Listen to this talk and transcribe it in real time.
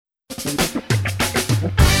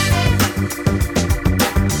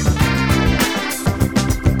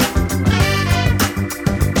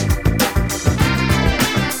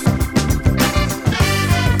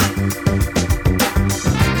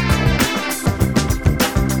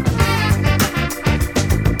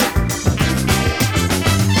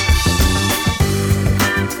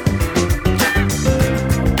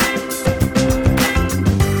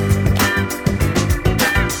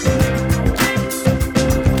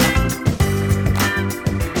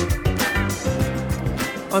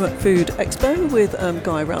I'm at Food Expo with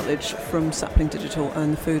Guy Routledge from Sapling Digital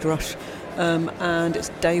and the Food Rush, and it's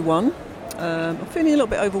day one. I'm feeling a little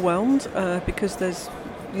bit overwhelmed because there's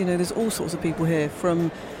all sorts of people here,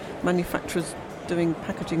 from manufacturers doing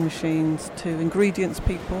packaging machines to ingredients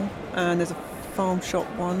people, and there's a farm shop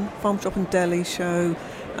and deli show,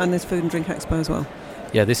 and there's Food and Drink Expo as well.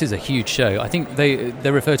 Yeah, this is a huge show. I think they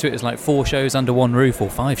refer to it as like 4 shows under one roof or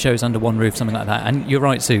 5 shows under one roof, something like that. And you're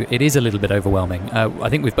right, Sue, it is a little bit overwhelming. I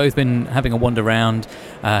think we've both been having a wander around,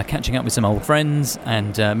 catching up with some old friends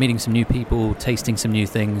and meeting some new people, tasting some new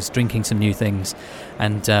things, drinking some new things.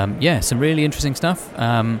 And some really interesting stuff.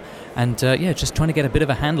 Just trying to get a bit of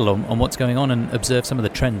a handle on what's going on and observe some of the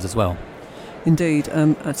trends as well. Indeed,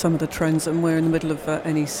 some of the trends, and we're in the middle of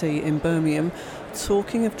NEC in Birmingham.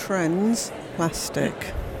 Talking of trends,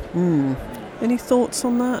 plastic. Any thoughts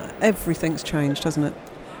on that? Everything's changed, hasn't it?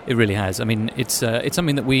 It really has. I mean, it's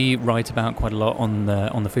something that we write about quite a lot on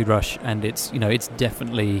the Food Rush, and it's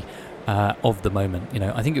definitely of the moment.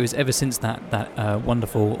 I think it was ever since that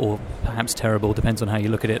wonderful, or perhaps terrible, depends on how you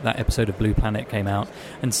look at it, that episode of Blue Planet came out,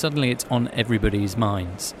 and suddenly it's on everybody's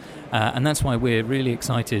minds, and that's why we're really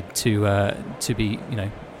excited to be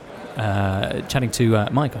chatting to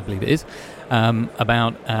Mike, I believe it is,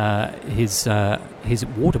 about his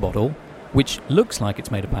water bottle, which looks like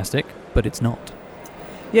it's made of plastic, but it's not.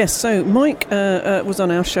 Yes, so Mike was on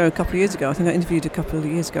our show a couple of years ago. I think I interviewed a couple of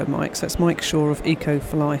years ago Mike, so it's Mike Shaw of Eco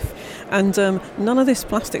for Life. And none of this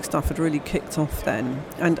plastic stuff had really kicked off then.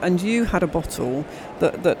 And you had a bottle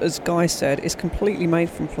that, as Guy said, is completely made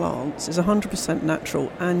from plants, is 100% natural,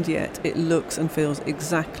 and yet it looks and feels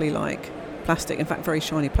exactly like plastic. In fact, very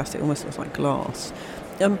shiny plastic, almost looks like glass.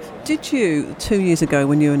 Did you, 2 years ago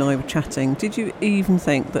when you and I were chatting, did you even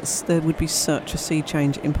think that there would be such a sea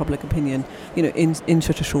change in public opinion, in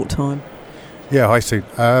such a short time? Yeah, I see.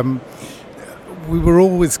 We were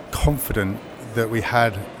always confident that we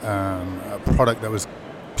had a product that was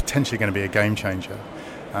potentially going to be a game changer.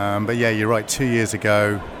 But yeah, you're right, 2 years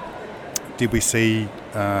ago, did we see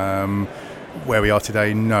where we are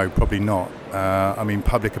today? No, probably not.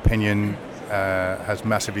 Public opinion has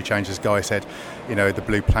massively changed. As Guy said, the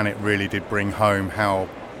Blue Planet really did bring home how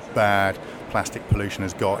bad plastic pollution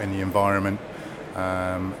has got in the environment,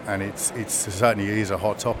 and it certainly is a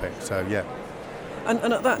hot topic. So yeah.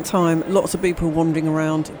 And at that time, lots of people were wandering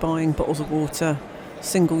around buying bottles of water,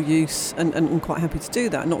 single use, and quite happy to do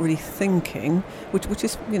that, not really thinking, which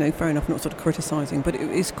is fair enough, not sort of criticising, but it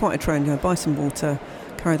is quite a trend. Buy some water,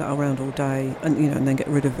 carry that around all day, and and then get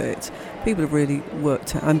rid of it. People have really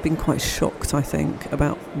worked out and been quite shocked, I think,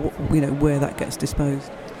 about where that gets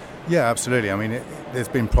disposed. Yeah, absolutely. I mean, there's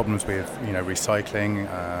been problems with recycling.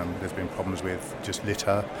 There's been problems with just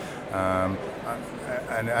litter, and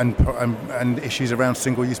issues around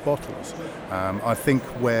single-use bottles. I think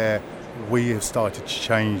where we have started to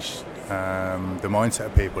change the mindset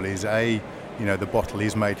of people is the bottle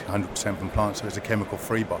is made 100% from plants, so it's a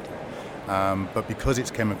chemical-free bottle. But because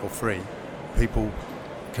it's chemical-free, people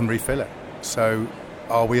can refill it. So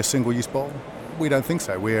are we a single-use bottle? We don't think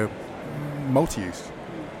so. We're multi-use.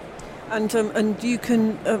 And you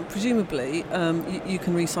can, presumably, you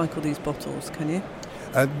can recycle these bottles, can you?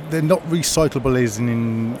 They're not recyclable as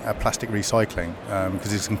in plastic recycling,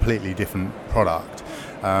 because it's a completely different product.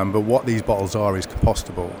 But what these bottles are is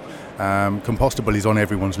compostable. Compostable is on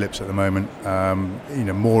everyone's lips at the moment.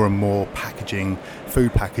 More and more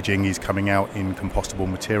food packaging is coming out in compostable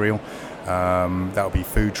material. That'll be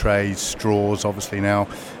food trays, straws, obviously now,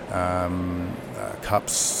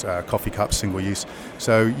 cups, coffee cups, single use.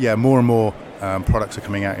 So yeah, more and more products are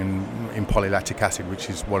coming out in polylactic acid, which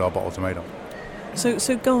is what our bottles are made of.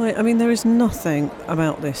 So Guy, there is nothing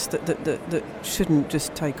about this that shouldn't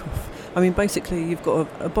just take off. Basically, you've got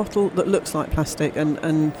a bottle that looks like plastic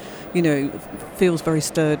and feels very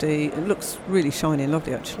sturdy. It looks really shiny and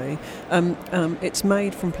lovely, actually. It's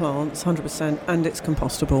made from plants, 100%, and it's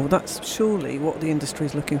compostable. That's surely what the industry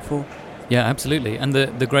is looking for. Yeah, absolutely. And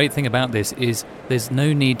the great thing about this is there's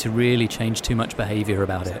no need to really change too much behaviour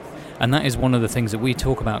about it. And that is one of the things that we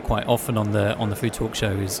talk about quite often on the Food Talk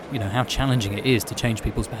show is, how challenging it is to change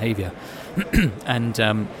people's behaviour. And,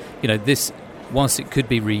 this, whilst it could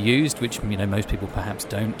be reused, which most people perhaps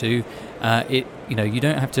don't do, you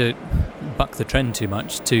don't have to buck the trend too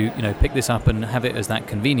much to pick this up and have it as that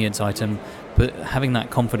convenience item, but having that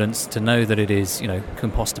confidence to know that it is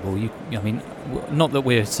compostable. Not that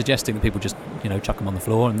we're suggesting that people just chuck them on the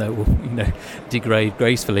floor and they will degrade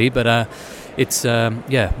gracefully, but it's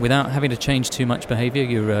without having to change too much behaviour,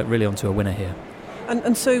 you're really onto a winner here.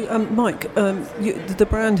 And so, Mike, the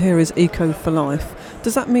brand here is Eco for Life.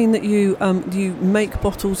 Does that mean that you make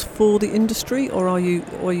bottles for the industry, or are you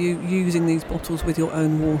using these bottles with your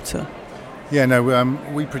own water? Yeah, no,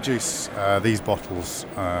 we produce these bottles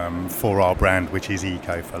for our brand, which is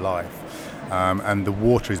Eco for Life, and the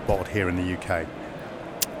water is bottled here in the UK.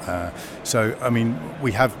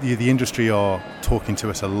 We have the industry are talking to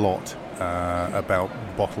us a lot about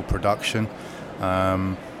bottle production.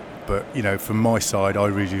 But from my side, I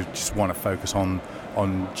really just want to focus on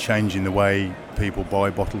changing the way people buy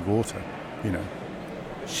bottled water.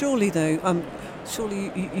 Surely, though,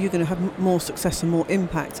 you're going to have more success and more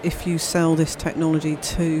impact if you sell this technology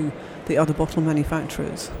to the other bottle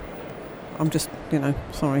manufacturers. I'm just,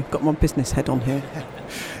 sorry, got my business head on here.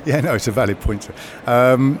 Yeah, no, it's a valid point.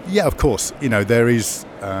 Of course, there is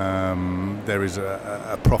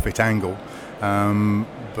a profit angle,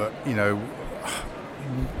 but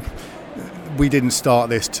we didn't start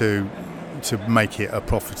this to make it a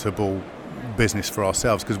profitable business for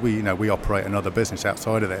ourselves, because we operate another business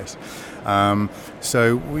outside of this.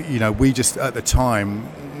 We just, at the time,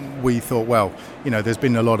 we thought, there's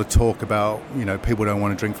been a lot of talk about, people don't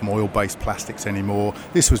want to drink from oil-based plastics anymore.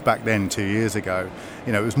 This was back then 2 years ago.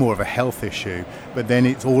 It was more of a health issue, but then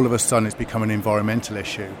it's all of a sudden it's become an environmental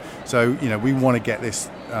issue. So, we want to get this,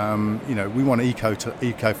 we want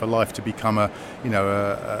Eco for Life to become a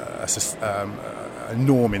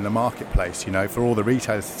norm in the marketplace, for all the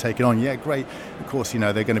retailers to take it on. Yeah, great. Of course,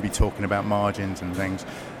 they're going to be talking about margins and things,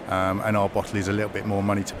 and our bottle is a little bit more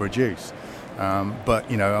money to produce. But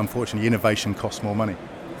unfortunately, innovation costs more money.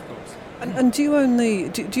 And do you own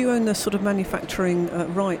the sort of manufacturing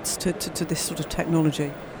rights to this sort of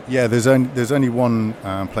technology? Yeah, there's only one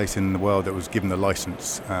place in the world that was given the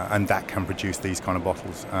license, and that can produce these kind of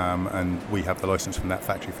bottles. And we have the license from that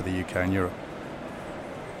factory for the UK and Europe.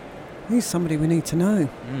 He's somebody we need to know.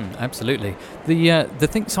 Absolutely. The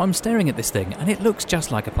thing. So I'm staring at this thing, and it looks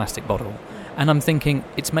just like a plastic bottle, and I'm thinking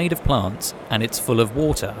it's made of plants and it's full of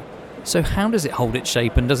water. So how does it hold its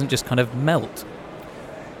shape and doesn't just kind of melt?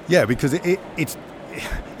 Yeah, because it's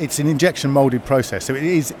an injection molded process. So it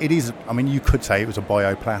is. I mean, you could say it was a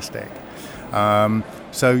bioplastic.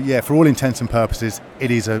 For all intents and purposes,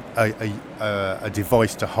 it is a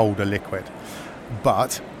device to hold a liquid.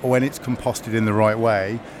 But when it's composted in the right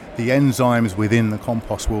way, the enzymes within the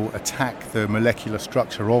compost will attack the molecular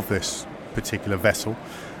structure of this particular vessel,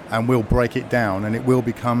 and will break it down, and it will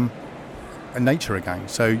become a nature again.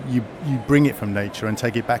 So you bring it from nature and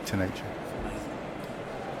take it back to nature.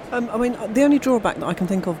 The only drawback that I can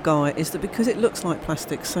think of, Guy, is that because it looks like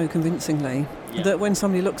plastic so convincingly, that when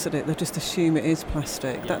somebody looks at it, they just assume it is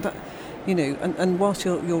plastic. Yeah. And whilst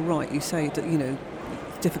you're right, you say that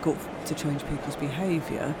it's difficult to change people's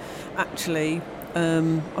behaviour. Actually,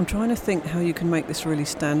 I'm trying to think how you can make this really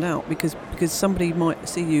stand out, because somebody might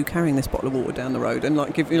see you carrying this bottle of water down the road and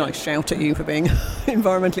shout at you for being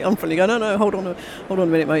environmentally unfriendly. Go, no, hold on a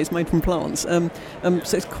minute, mate. It's made from plants. So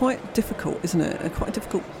it's quite difficult, isn't it? Quite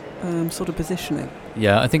difficult sort of positioning.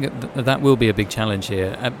 Yeah, I think that will be a big challenge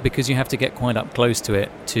here, because you have to get quite up close to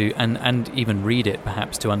it and even read it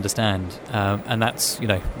perhaps to understand, and that's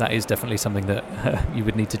that is definitely something that you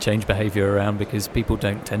would need to change behaviour around, because people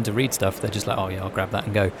don't tend to read stuff. They're just like, oh yeah, I'll grab that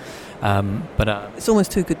and go. But it's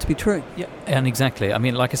almost too good to be true. Yeah, and exactly. I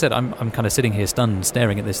mean, like I said, I'm kind of sitting here stunned,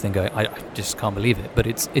 staring at this thing, going, I just can't believe it. But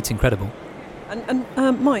it's incredible. And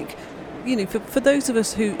Mike, for those of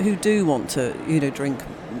us who do want to drink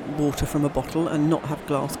water from a bottle and not have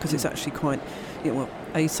glass, because it's actually quite,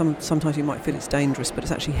 sometimes you might feel it's dangerous, but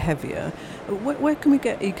it's actually heavier. Where can we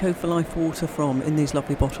get Eco for Life water from in these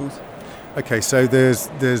lovely bottles? Okay, so there's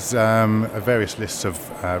various lists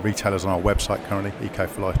of retailers on our website currently,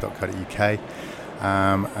 ecoforlife.co.uk,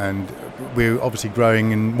 and we're obviously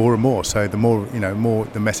growing in more and more. So the more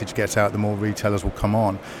the message gets out, the more retailers will come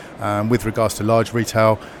on. With regards to large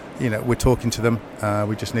retail, we're talking to them.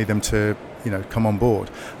 We just need them to come on board.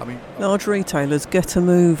 I mean, large retailers, get a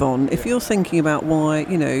move on. If you're thinking about why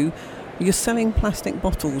you're selling plastic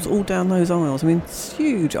bottles all down those aisles. I mean, it's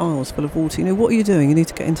huge aisles full of water. What are you doing? You need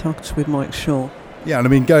to get in touch with Mike Shaw. Yeah, and I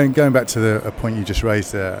mean, going back to a point you just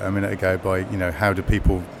raised a minute ago, by how do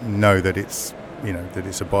people know that it's that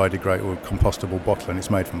it's a biodegradable, compostable bottle and it's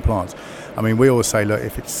made from plants. I mean, we always say, look,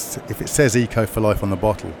 if it says Eco for Life on the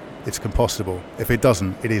bottle, it's compostable. If it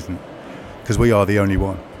doesn't, it isn't, because we are the only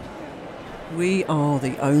one. We are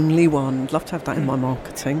the only one. I'd love to have that in my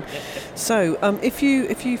marketing. So if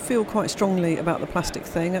you feel quite strongly about the plastic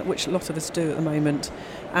thing, which a lot of us do at the moment,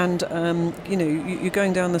 and you're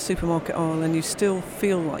going down the supermarket aisle and you still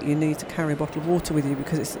feel like you need to carry a bottle of water with you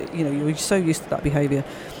because it's you're so used to that behaviour,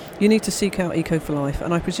 you need to seek out Eco for Life,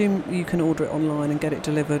 and I presume you can order it online and get it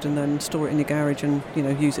delivered and then store it in your garage and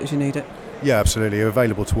use it as you need it. Yeah, absolutely.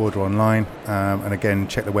 Available to order online, and again,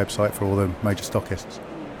 check the website for all the major stockists.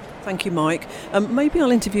 Thank you, Mike. Maybe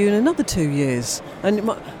I'll interview you in another 2 years, and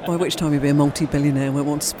by which time you'll be a multi-billionaire and won't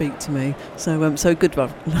want to speak to me. So good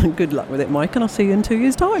luck, good luck with it, Mike, and I'll see you in 2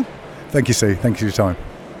 years' time. Thank you, Sue. Thank you for your time.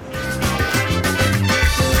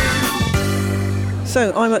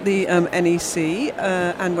 So I'm at the NEC,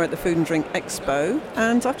 and we're at the Food Drink Expo,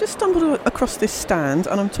 and I've just stumbled across this stand,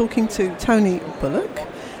 and I'm talking to Tony Bullock,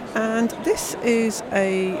 and this is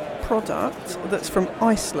a product that's from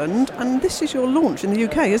Iceland, and this is your launch in the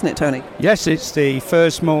UK, isn't it, Tony? Yes, it's the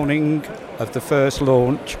first morning of the first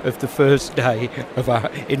launch of the first day of our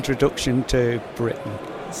introduction to Britain.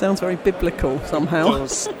 Sounds very biblical somehow.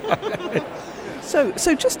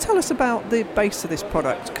 So just tell us about the base of this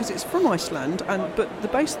product, because it's from Iceland, but the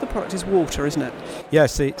base of the product is water, isn't it?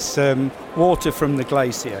 Yes, it's water from the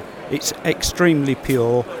glacier. It's extremely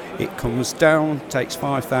pure. It comes down, takes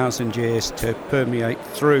 5,000 years to permeate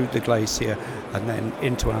through the glacier and then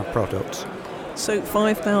into our products. So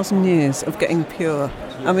 5,000 years of getting pure.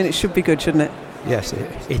 I mean, it should be good, shouldn't it? Yes,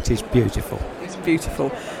 it is beautiful. It's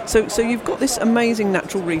beautiful. So you've got this amazing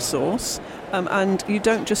natural resource, and you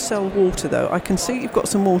don't just sell water, though. I can see you've got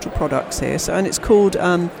some water products here, and it's called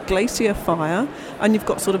Glacierfire, and you've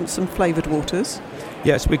got sort of some flavoured waters.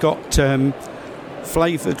 Yes, we got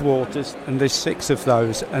flavoured waters, and there's 6 of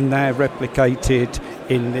those, and they're replicated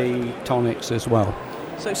in the tonics as well.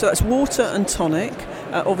 So that's water and tonic,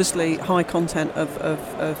 obviously high content of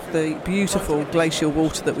the beautiful glacial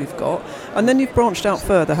water that we've got, and then you've branched out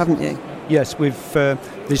further, haven't you? Yes,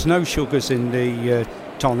 there's no sugars in the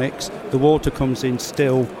tonics. The water comes in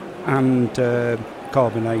still and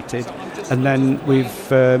carbonated, and then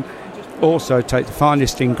we've also take the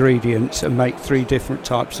finest ingredients and make 3 different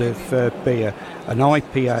types of beer: an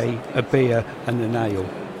IPA, a beer, and an ale.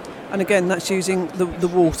 And again, that's using the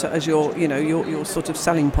water as your sort of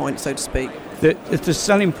selling point, so to speak. The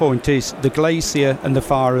selling point is the glacier and the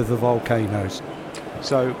fire of the volcanoes.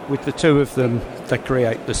 So with the 2 of them, they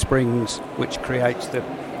create the springs, which creates the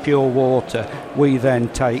pure water. We then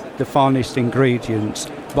take the finest ingredients,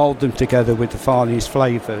 mould them together with the finest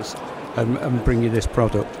flavours, and bring you this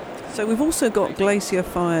product. So we've also got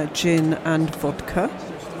Glacierfire gin and vodka.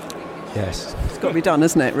 Yes. It's got to be done,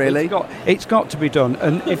 isn't it, really? It's got to be done.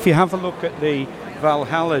 And if you have a look at the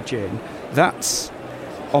Valhalla gin, that's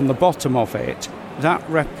on the bottom of it. That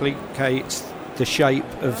replicates the shape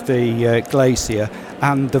of the glacier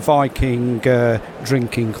and the Viking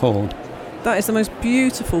drinking horn. That is the most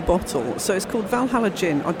beautiful bottle. So it's called Valhalla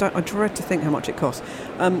Gin. I dread to think how much it costs.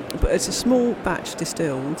 But it's a small batch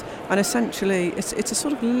distilled, and essentially it's a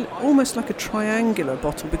sort of almost like a triangular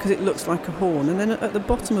bottle because it looks like a horn. And then at the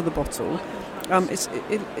bottom of the bottle,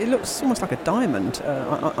 it looks almost like a diamond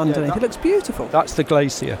underneath. Yeah, it looks beautiful. That's the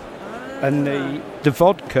glacier. And the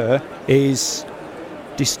vodka is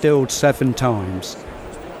distilled 7 times.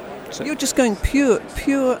 So you're just going pure,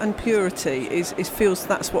 and purity is feels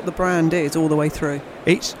that's what the brand is all the way through.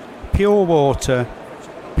 It's pure water,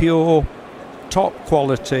 pure, top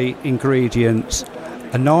quality ingredients,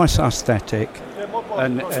 a nice aesthetic,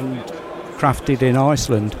 and crafted in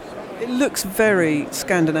Iceland. It looks very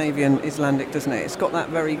Scandinavian, Icelandic, doesn't it? It's got that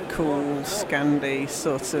very cool, Scandi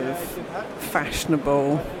sort of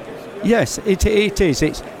fashionable. Yes, it is.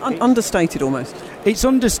 It's understated almost. It's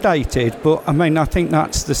understated, but I mean, I think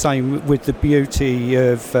that's the same with the beauty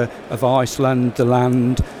of Iceland, the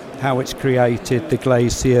land, how it's created, the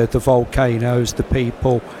glacier, the volcanoes, the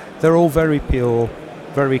people. They're all very pure,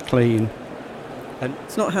 very clean. And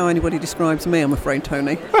it's not how anybody describes me, I'm afraid,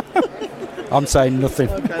 Tony. I'm saying nothing.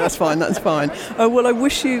 Okay, that's fine. Well, I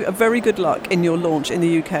wish you a very good luck in your launch in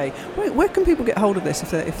the UK. Where can people get hold of this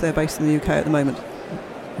if they're based in the UK at the moment?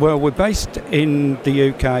 Well, we're based in the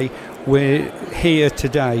UK. We're here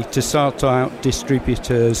today to sort out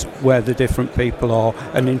distributors where the different people are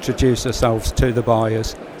and introduce ourselves to the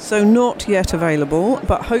buyers. So not yet available,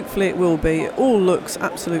 but hopefully it will be. It all looks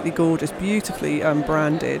absolutely gorgeous, beautifully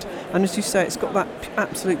branded. And as you say, it's got that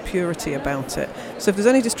absolute purity about it. So if there's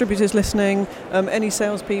any distributors listening, any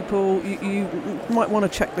salespeople, you might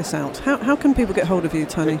want to check this out. How can people get hold of you,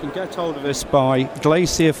 Tony? You can get hold of us by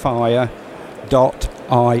glacierfire.is.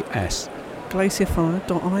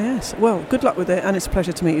 Glacierfire.is. Well, good luck with it, and it's a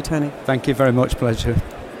pleasure to meet you, Tony. Thank you very much. Pleasure.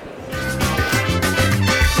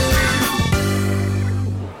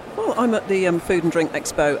 Well, I'm at the Food and Drink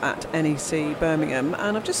Expo at NEC Birmingham,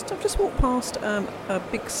 and I've just walked past a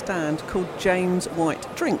big stand called James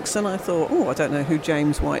White Drinks, and I thought, I don't know who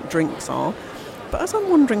James White Drinks are, but as I'm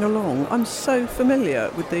wandering along, I'm so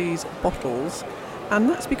familiar with these bottles. And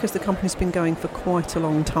that's because the company's been going for quite a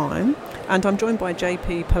long time. And I'm joined by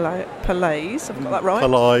JP Peakz. Have I got that right?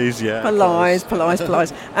 Peakz, yeah.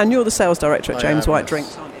 Peakz. And you're the sales director at James White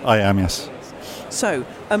Drinks, aren't you? I am, yes. So,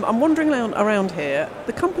 I'm wandering around here.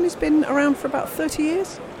 The company's been around for about 30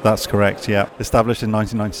 years? That's correct, yeah. Established in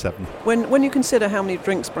 1997. When you consider how many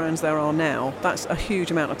drinks brands there are now, that's a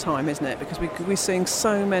huge amount of time, isn't it? Because we're seeing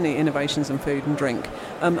so many innovations in food and drink,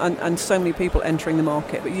 and so many people entering the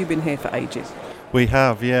market. But you've been here for ages. We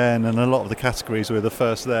have, yeah, and in a lot of the categories we're the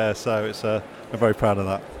first there, so we're very proud of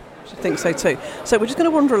that. I think so too. So we're just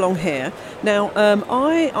going to wander along here. Now,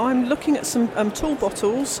 I'm looking at some tall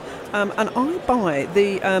bottles, and I buy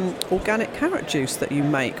the organic carrot juice that you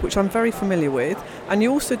make, which I'm very familiar with. And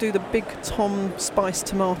you also do the Big Tom spiced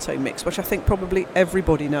tomato mix, which I think probably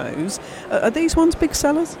everybody knows. Are these ones big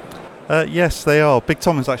sellers? Yes, they are. Big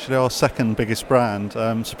Tom is actually our second biggest brand.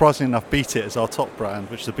 Surprisingly enough, Beat It is our top brand,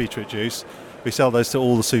 which is the beetroot juice. We sell those to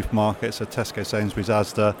all the supermarkets, so Tesco, Sainsbury's,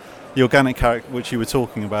 Asda. The organic carrot, which you were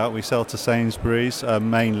talking about, we sell to Sainsbury's,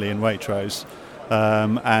 mainly in Waitrose.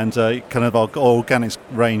 And kind of our organics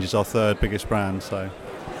range is our third biggest brand. So.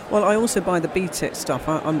 Well, I also buy the Beat It stuff.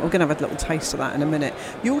 I'm going to have a little taste of that in a minute.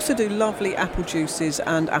 You also do lovely apple juices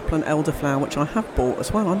and apple and elderflower, which I have bought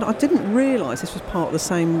as well. I didn't realise this was part of the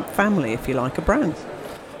same family, if you like, of brands.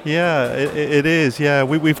 Yeah, it is. Yeah,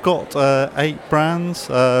 we've got 8 brands,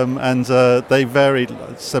 and they vary, like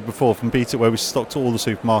I said before, from Beat It, where we stock to all the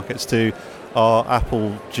supermarkets, to our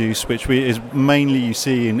apple juice, which is mainly you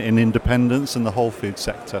see in independents and the whole food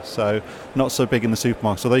sector. So not so big in the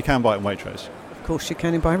supermarkets, although you can buy it in Waitrose. Of course, you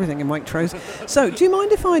can buy everything in Waitrose. So, do you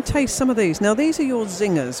mind if I taste some of these? Now, these are your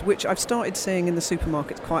zingers, which I've started seeing in the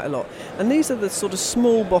supermarkets quite a lot. And these are the sort of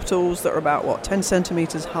small bottles that are about, 10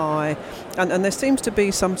 centimetres high. And there seems to be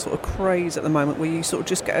some sort of craze at the moment where you sort of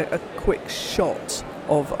just get a quick shot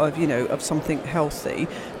of something healthy.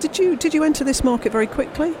 Did you enter this market very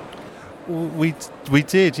quickly? We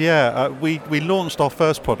did, yeah. We launched our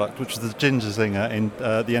first product, which was the Ginger Zinger, in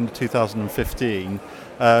the end of 2015.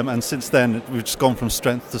 And since then, we've just gone from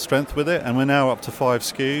strength to strength with it, and we're now up to 5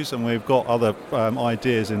 SKUs, and we've got other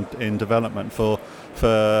ideas in development for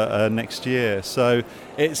next year. So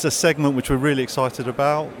it's a segment which we're really excited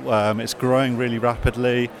about. It's growing really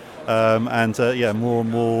rapidly, and more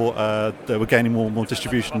and more. We're gaining more and more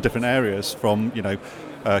distribution in different areas, from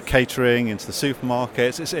catering into the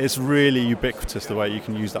supermarkets. It's really ubiquitous the way you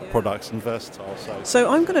can use that product, and versatile.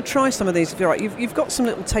 So I'm going to try some of these if you're right. You've got some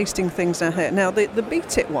little tasting things down here. Now the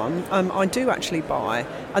Beat It one I do actually buy,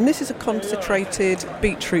 and this is a concentrated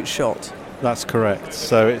beetroot shot. That's correct.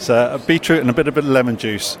 So it's a beetroot and a bit of lemon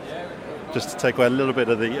juice, just to take away a little bit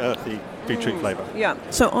of the earthy beetroot flavour. Yeah,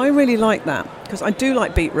 so I really like that, because I do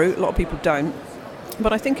like beetroot. A lot of people don't,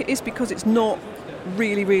 but I think it is because it's not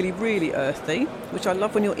really, really, really earthy, which I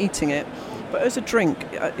love when you're eating it. But as a drink,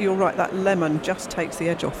 you're right, that lemon just takes the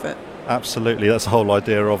edge off it. Absolutely, that's the whole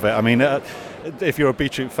idea of it. I mean, if you're a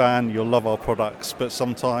beetroot fan, you'll love our products, but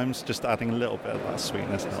sometimes just adding a little bit of that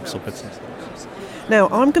sweetness helps our business. Now,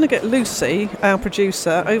 I'm going to get Lucy, our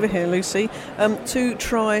producer, over here, Lucy, to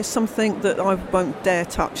try something that I won't dare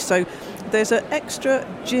touch. So there's an extra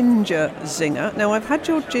ginger zinger. Now, I've had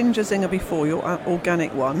your ginger zinger before, your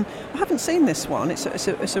organic one. I haven't seen this one. It's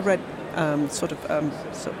a red sort of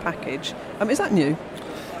package. Is that new?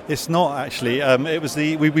 It's not actually. It was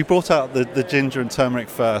we brought out the ginger and turmeric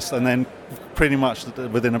first, and then pretty much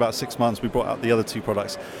within about 6 months we brought out the other 2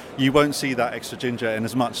 products. You won't see that extra ginger in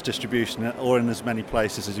as much distribution or in as many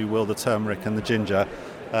places as you will the turmeric and the ginger.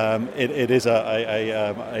 It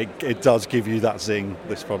does give you that zing,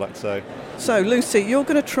 this product. So Lucy, you're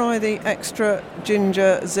going to try the extra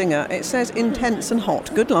ginger zinger. It says intense and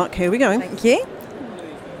hot. Good luck. Here we go. Thank you.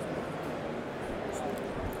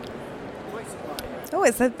 Oh,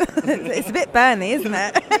 it's a bit burny, isn't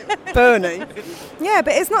it? Burny. Yeah,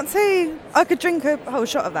 but it's not too... I could drink a whole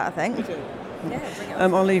shot of that, I think.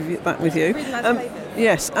 I'll leave that with you.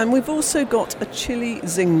 Yes, and we've also got a chili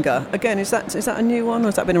zinger. Again, is that a new one, or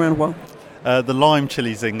has that been around a while? The lime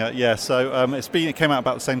chili zinger, yeah. So it came out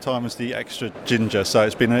about the same time as the extra ginger. So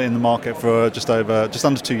it's been in the market for just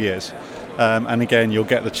under 2 years. And again, you'll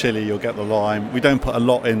get the chili, you'll get the lime. We don't put a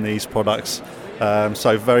lot in these products,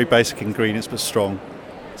 so very basic ingredients but strong.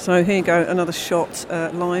 So here you go, another shot,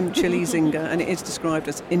 lime chili zinger, and it is described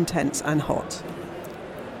as intense and hot.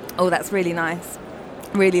 Oh, that's really nice.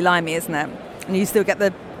 Really limey, isn't it? And you still get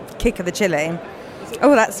the kick of the chili.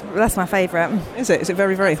 Oh, that's my favourite. Is it? Is it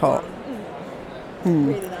very, very hot?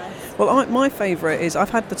 Really nice. Well, my favourite is, I've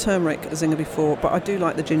had the turmeric zinger before, but I do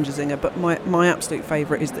like the ginger zinger, but my absolute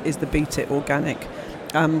favourite is the Beat It organic.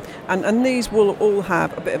 And these will all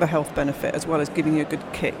have a bit of a health benefit as well as giving you a good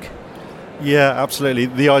kick. Yeah, absolutely.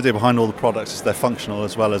 The idea behind all the products is they're functional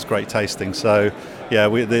as well as great tasting. So, yeah,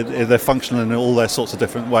 they're functional in all their sorts of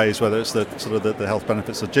different ways, whether it's the health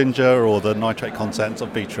benefits of ginger or the nitrate content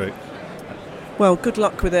of beetroot. Well, good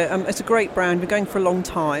luck with it. It's a great brand. We're going for a long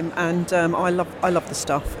time, and I love the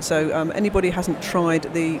stuff. So anybody who hasn't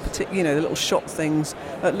tried the little shot things,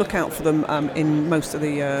 look out for them in most of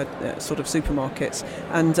the sort of supermarkets.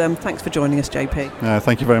 And thanks for joining us, JP.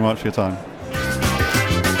 Thank you very much for your time.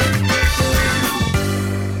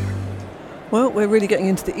 Well, we're really getting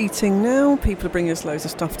into the eating now. People are bringing us loads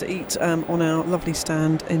of stuff to eat on our lovely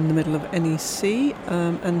stand in the middle of NEC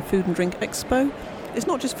and Food and Drink Expo. It's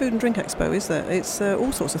not just Food and Drink Expo, is there? It's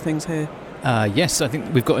all sorts of things here. Yes, I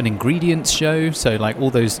think we've got an ingredients show, so like all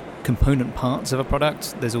those component parts of a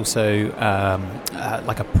product. There's also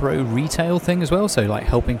like a pro retail thing as well, so like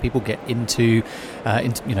helping people get into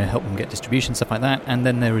help them get distribution, stuff like that. And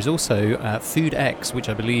then there is also Food X, which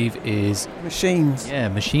I believe is machines. Yeah,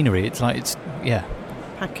 machinery. It's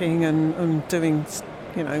packing and doing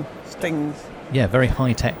things. Yeah, very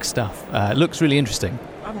high tech stuff. It looks really interesting.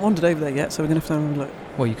 I haven't wandered over there yet, so we're going to have to have a look.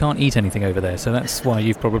 Well, you can't eat anything over there, so that's why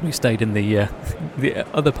you've probably stayed in the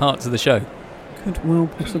other parts of the show. Could well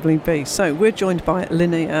possibly be. So we're joined by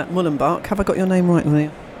Linnea Mullenbach. Have I got your name right,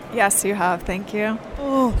 Linnea? Yes, you have. Thank you.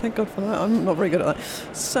 Oh, thank God for that. I'm not very good at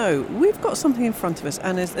that. So we've got something in front of us,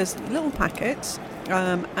 and there's little packets,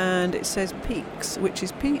 and it says Peakz, which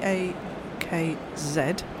is Pakz,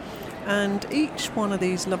 and each one of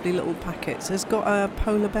these lovely little packets has got a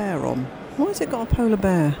polar bear on. Why has it got a polar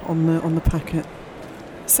bear on the packet?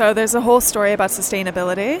 So there's a whole story about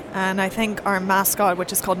sustainability, and I think our mascot,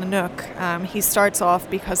 which is called Nanook, he starts off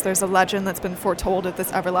because there's a legend that's been foretold of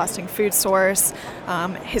this everlasting food source.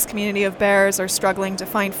 His community of bears are struggling to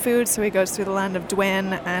find food, so he goes through the land of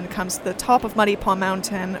Dwin and comes to the top of Muddy Paw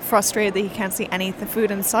Mountain, frustrated that he can't see any food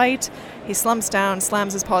in sight. He slumps down,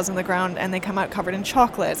 slams his paws on the ground, and they come out covered in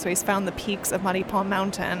chocolate. So he's found the Peakz of Muddy Paw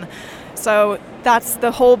Mountain. So that's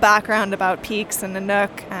the whole background about Peakz and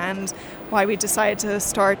Nanook and why we decided to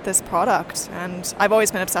start this product. And I've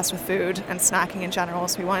always been obsessed with food and snacking in general,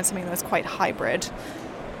 so we wanted something that was quite hybrid.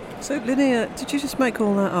 So Linnea, did you just make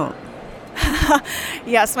all that up?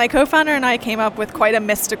 Yes, my co-founder and I came up with quite a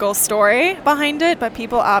mystical story behind it, but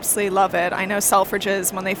people absolutely love it. I know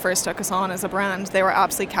Selfridges, when they first took us on as a brand, they were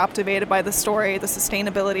absolutely captivated by the story, the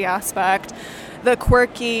sustainability aspect. The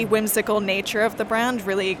quirky, whimsical nature of the brand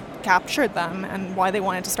really captured them and why they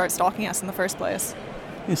wanted to start stocking us in the first place.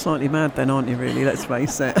 You're slightly mad then, aren't you, really? Let's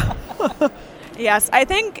face it. Yes, I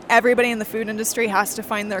think everybody in the food industry has to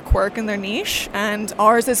find their quirk and their niche, and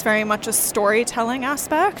ours is very much a storytelling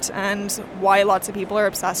aspect and why lots of people are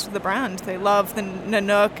obsessed with the brand. They love the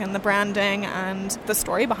Nanook and the branding and the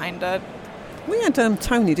story behind it. We had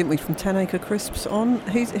Tony, didn't we, from 10 Acre Crisps on.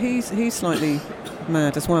 He's slightly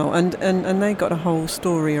mad as well, and they got a whole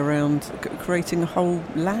story around creating a whole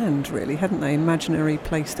land, really, hadn't they? Imaginary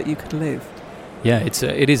place that you could live. Yeah,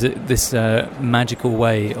 it is this magical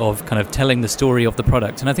way of kind of telling the story of the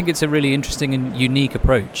product, and I think it's a really interesting and unique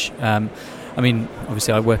approach. I mean,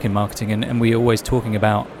 obviously I work in marketing, and we're always talking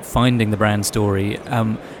about finding the brand story,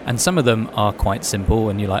 and some of them are quite simple,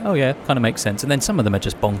 and you're like, oh yeah, kind of makes sense, and then some of them are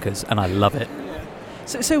just bonkers, and I love it.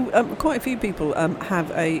 So quite a few people have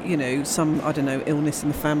some illness in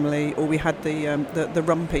the family, or we had the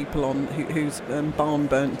rum people on whose barn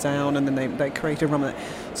burnt down, and then they create a rum.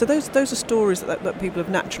 So those are stories that people have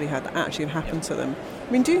naturally had that actually have happened to them.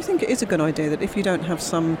 I mean, do you think it is a good idea that if you don't have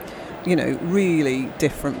some really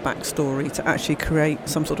different backstory, to actually create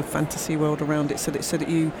some sort of fantasy world around it, so that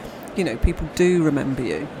you people do remember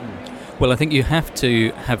you? Well, I think you have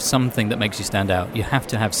to have something that makes you stand out. You have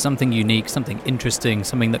to have something unique, something interesting,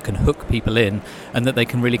 something that can hook people in and that they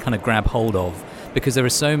can really kind of grab hold of. because there are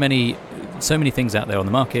so many things out there on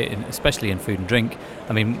the market, especially in food and drink.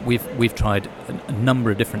 I mean, we've tried a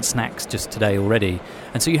number of different snacks just today already,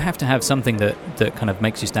 and so you have to have something that kind of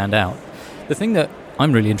makes you stand out. The thing that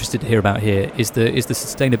I'm really interested to hear about here is the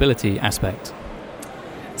sustainability aspect.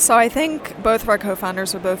 So I think both of our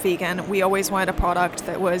co-founders were both vegan. We always wanted a product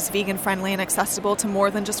that was vegan friendly and accessible to more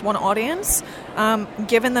than just one audience.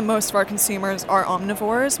 Given that most of our consumers are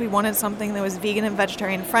omnivores, we wanted something that was vegan and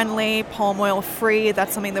vegetarian friendly, palm oil free.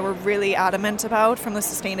 That's something that we're really adamant about from the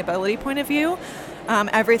sustainability point of view.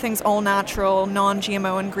 Everything's all natural,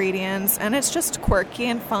 non-GMO ingredients, and it's just quirky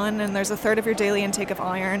and fun, and there's a third of your daily intake of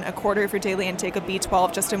iron, a quarter of your daily intake of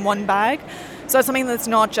B12 just in one bag. So it's something that's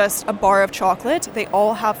not just a bar of chocolate. They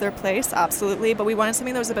all have their place, absolutely, but we wanted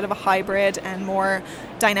something that was a bit of a hybrid and more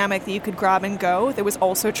dynamic that you could grab and go. There was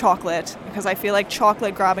also chocolate, because I feel like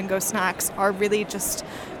chocolate grab-and-go snacks are really just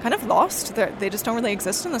kind of lost. They just don't really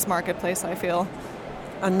exist in this marketplace, I feel.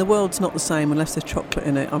 And the world's not the same unless there's chocolate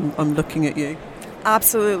in it. I'm looking at you.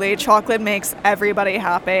 Absolutely. Chocolate makes everybody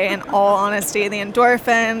happy. In all honesty, the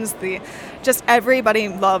endorphins, just everybody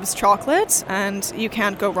loves chocolate, and you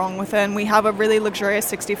can't go wrong with it. And we have a really luxurious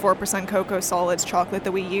 64% cocoa solids chocolate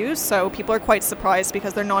that we use, so people are quite surprised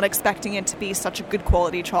because they're not expecting it to be such a good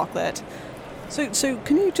quality chocolate. So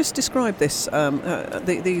can you just describe this,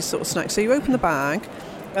 these sort of snacks? So you open the bag,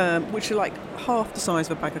 which are like half the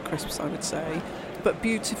size of a bag of crisps, I would say, but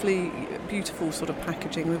beautiful sort of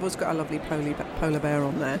packaging. We've also got a lovely polar bear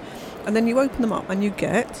on there. And then you open them up and you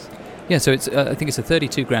get... Yeah, so it's I think it's a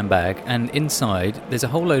 32-gram bag, and inside there's a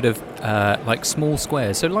whole load of like small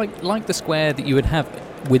squares. So like the square that you would have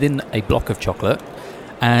within a block of chocolate,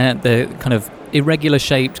 and they're kind of irregular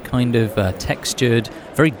shaped, kind of textured,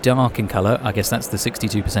 very dark in colour. I guess that's the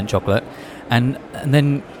 62% chocolate. And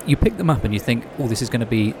then you pick them up and you think, oh, this is going to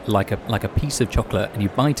be like a piece of chocolate, and you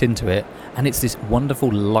bite into it, and it's this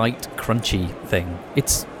wonderful, light, crunchy thing.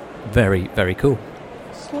 It's very, very cool.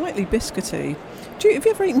 Slightly biscuity. Have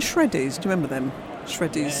you ever eaten Shreddies? Do you remember them?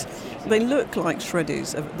 Shreddies. Yeah. They look like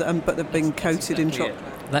Shreddies, but they've been coated in chocolate.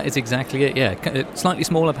 That is exactly it, yeah. Slightly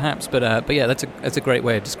smaller perhaps, but yeah, that's a great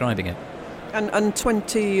way of describing it. And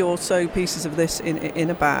 20 or so pieces of this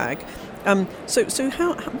in a bag. So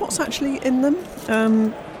what's actually in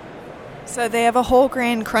them? So they have a whole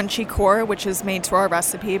grain crunchy core, which is made to our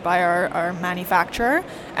recipe by our manufacturer,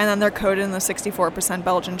 and then they're coated in the 64%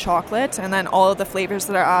 Belgian chocolate, and then all of the flavors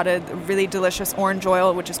that are added, really delicious orange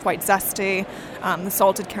oil, which is quite zesty, the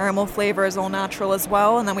salted caramel flavor is all natural as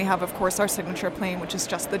well, and then we have, of course, our signature plain, which is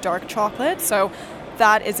just the dark chocolate. So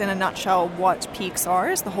that is in a nutshell what Peakz are,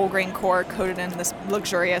 is the whole grain core coated in this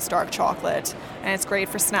luxurious dark chocolate, and it's great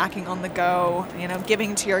for snacking on the go,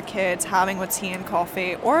 giving to your kids, having with tea and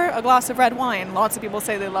coffee, or a glass of red wine. Lots of people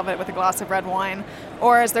say they love it with a glass of red wine,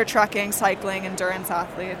 or as they're trekking, cycling, endurance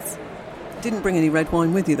athletes. Didn't bring any red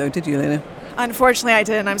wine with you though, did you, Lena? Unfortunately I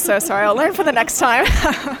didn't. I'm so sorry. I'll learn for the next time.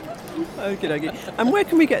 Okay. And where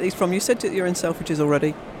can we get these from? You said that you're in Selfridges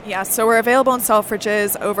already. Yeah, so we're available in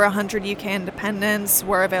Selfridges, over 100 UK independents.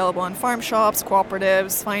 We're available in farm shops,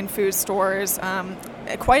 cooperatives, fine food stores,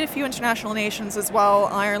 quite a few international nations as well,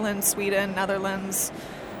 Ireland, Sweden, Netherlands.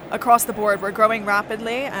 Across the board, we're growing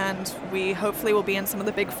rapidly, and we hopefully will be in some of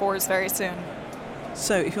the big fours very soon.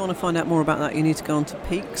 So if you want to find out more about that, you need to go on to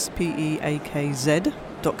Peakz, peakz.co.uk,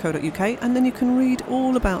 and then you can read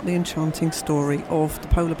all about the enchanting story of the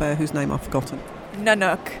polar bear whose name I've forgotten.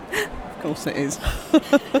 Nanook. Of course it is.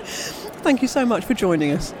 Thank you so much for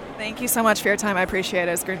joining us. Thank you so much for your time. I appreciate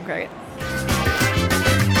it. It's been great.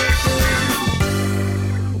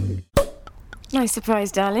 Nice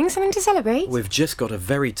surprise, darling. Something to celebrate? We've just got a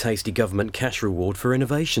very tasty government cash reward for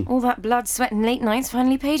innovation. All that blood, sweat and late nights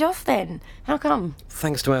finally paid off then. How come?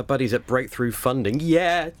 Thanks to our buddies at Breakthrough Funding.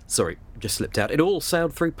 Yeah! Sorry, just slipped out. It all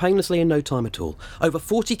sailed through painlessly in no time at all. Over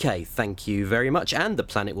 40k, thank you very much, and the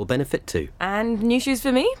planet will benefit too. And new shoes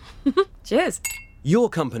for me? Cheers. Your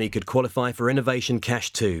company could qualify for Innovation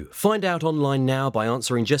Cash too. Find out online now by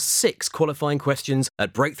answering just 6 qualifying questions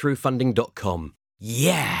at breakthroughfunding.com.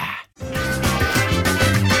 Yeah!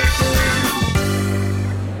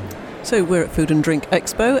 So we're at Food and Drink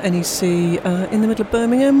Expo, NEC, in the middle of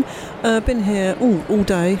Birmingham. Been here all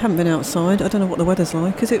day, haven't been outside. I don't know what the weather's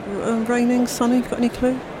like. Is it raining, sunny? Got any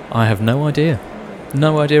clue? I have no idea.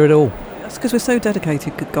 No idea at all. That's because we're so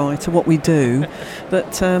dedicated, good guy, to what we do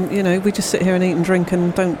that, we just sit here and eat and drink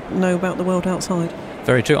and don't know about the world outside.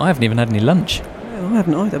 Very true. I haven't even had any lunch. No, I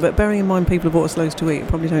haven't either, but bearing in mind people have bought us loads to eat,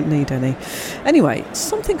 probably don't need any. Anyway,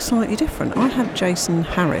 something slightly different. I have Jason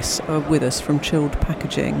Harris with us from Chilled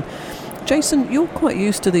Packaging. Jason, you're quite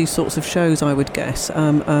used to these sorts of shows, I would guess,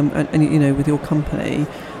 and with your company.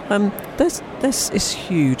 It's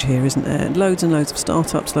huge here, isn't there? Loads and loads of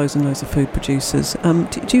startups, loads and loads of food producers.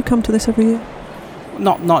 Do you come to this every year?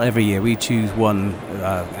 Not every year. We choose one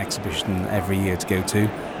exhibition every year to go to.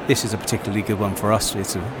 This is a particularly good one for us.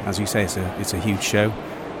 As you say, it's a huge show,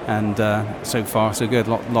 and so far so good.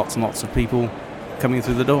 Lots and lots of people coming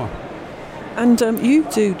through the door. And you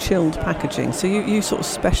do chilled packaging, so you sort of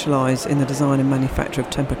specialise in the design and manufacture of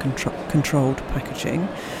temperature-controlled packaging.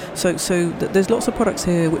 So there's lots of products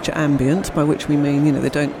here which are ambient, by which we mean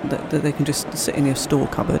they can just sit in your store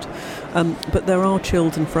cupboard. But there are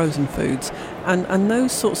chilled and frozen foods, and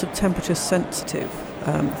those sorts of temperature-sensitive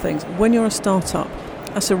things. When you're a startup,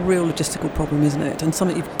 that's a real logistical problem, isn't it? And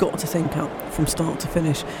something you've got to think up from start to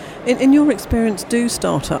finish. In your experience, do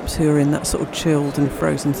startups who are in that sort of chilled and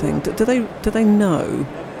frozen thing, do they know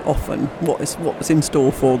often what's in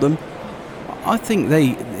store for them? I think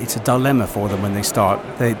it's a dilemma for them when they start.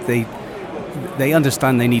 They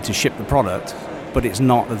understand they need to ship the product, but it's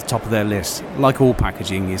not at the top of their list. Like all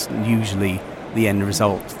packaging, is usually the end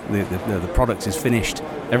result. The product is finished,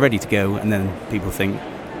 they're ready to go, and then people think,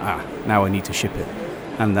 now I need to ship it.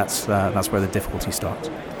 And that's where the difficulty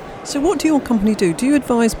starts. So what do your company do? Do you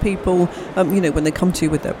advise people, when they come to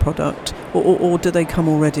you with their product, or do they come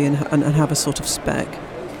already and have a sort of spec?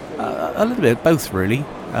 A little bit of both, really.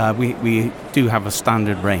 We do have a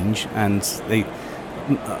standard range, and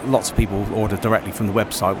lots of people order directly from the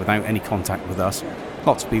website without any contact with us.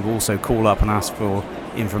 Lots of people also call up and ask for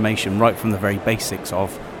information right from the very basics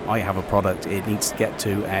of, I have a product, it needs to get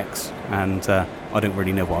to X, and I don't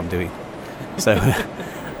really know what I'm doing. So,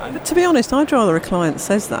 but to be honest, I'd rather a client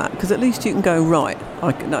says that, because at least you can go, right,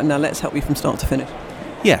 now let's help you from start to finish.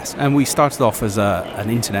 Yes, and we started off as an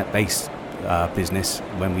internet-based business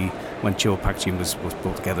when chilled packaging was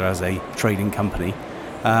brought together as a trading company,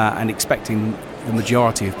 and expecting the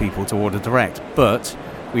majority of people to order direct. But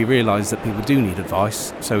we realised that people do need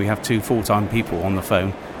advice, so we have 2 full-time people on the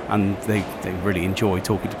phone, and they really enjoy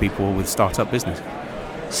talking to people with start-up business.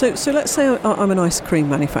 So let's say I'm an ice cream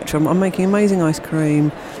manufacturer. I'm making amazing ice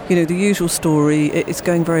cream. The usual story. It's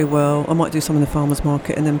going very well. I might do some in the farmers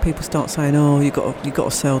market, and then people start saying, "Oh, you got to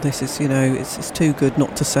sell this. It's too good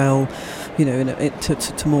not to sell,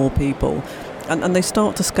 to more people." And they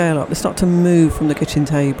start to scale up. They start to move from the kitchen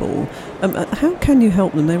table. How can you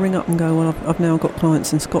help them? They ring up and go, "Well, I've now got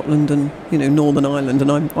clients in Scotland and Northern Ireland, and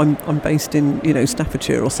I'm based in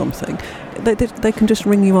Staffordshire or something." They can just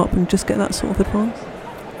ring you up and just get that sort of advice.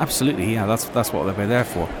 Absolutely, yeah. That's what they're there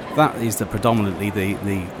for. That is predominantly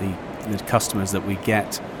the customers that we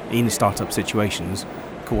get in startup situations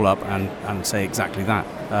call up and say exactly that.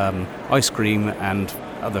 Ice cream and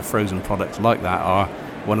other frozen products like that are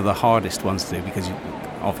one of the hardest ones to do, because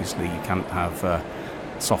obviously you can't have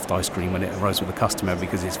soft ice cream when it arrives with a customer,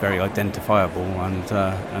 because it's very identifiable,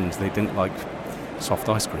 and they don't like soft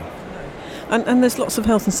ice cream. And there's lots of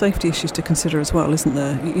health and safety issues to consider as well, isn't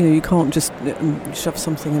there? You can't just shove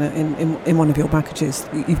something in one of your packages.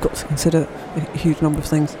 You've got to consider a huge number of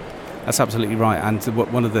things. That's absolutely right. And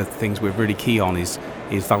one of the things we're really key on is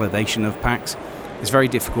validation of packs. It's very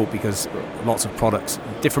difficult because lots of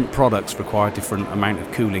different products require different amount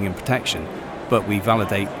of cooling and protection. But we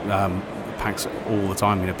validate packs all the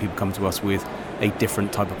time. People come to us with a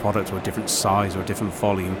different type of product or a different size or a different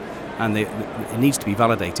volume, and it needs to be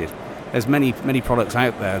validated. There's many products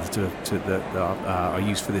out there that are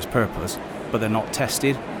used for this purpose, but they're not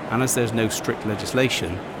tested. And as there's no strict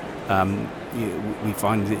legislation, we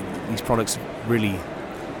find that these products really,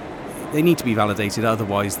 they need to be validated.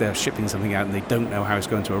 Otherwise, they're shipping something out and they don't know how it's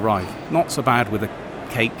going to arrive. Not so bad with a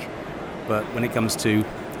cake, but when it comes to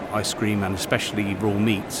ice cream and especially raw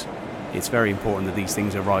meats, it's very important that these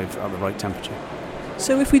things arrive at the right temperature.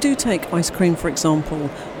 So if we do take ice cream, for example,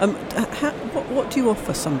 what do you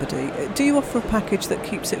offer somebody? Do you offer a package that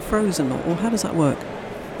keeps it frozen, or how does that work?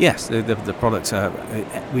 Yes, the products,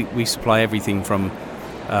 we supply everything from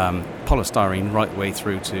polystyrene right way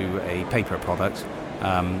through to a paper product,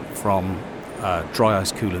 from dry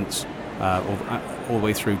ice coolants all the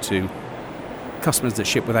way through to customers that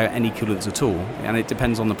ship without any coolants at all, and it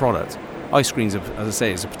depends on the product. Ice creams, as I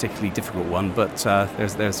say, is a particularly difficult one, but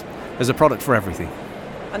there's a product for everything.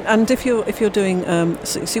 And if you're doing,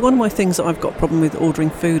 see, one of my things that I've got a problem with ordering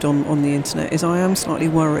food on the internet is I am slightly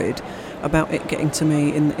worried about it getting to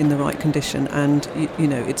me in the right condition, and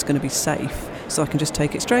it's going to be safe, so I can just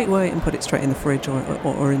take it straight away and put it straight in the fridge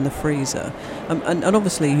or in the freezer. And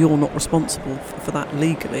obviously you're not responsible for that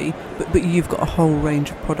legally, but you've got a whole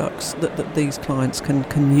range of products that these clients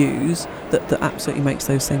can use that absolutely makes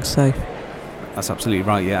those things safe. That's absolutely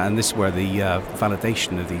right, yeah, and this is where the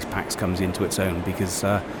validation of these packs comes into its own, because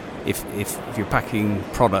if you're packing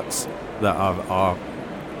products that are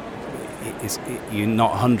you're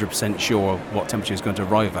not 100% sure what temperature is going to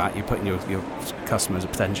arrive at, you're putting your customers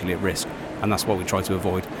potentially at risk, and that's what we try to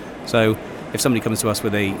avoid. So if somebody comes to us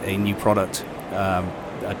with a new product,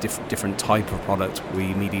 a different type of product,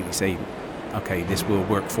 we immediately say, okay, this will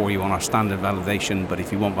work for you on our standard validation, but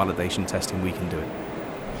if you want validation testing, we can do it.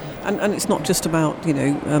 And it's not just about,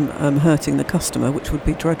 hurting the customer, which would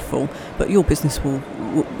be dreadful, but your business will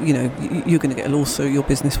you're going to get a lawsuit, your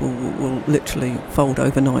business will literally fold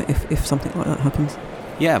overnight if something like that happens.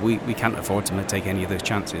 Yeah, we can't afford to take any of those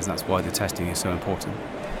chances. That's why the testing is so important.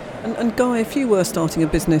 And Guy, if you were starting a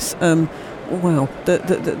business, the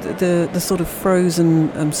sort of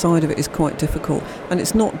frozen side of it is quite difficult, and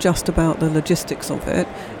it's not just about the logistics of it.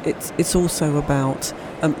 It's also about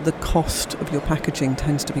the cost of your packaging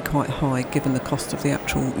tends to be quite high, given the cost of the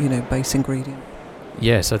actual base ingredient.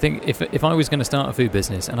 Yes, I think if I was going to start a food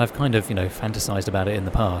business, and I've kind of fantasized about it in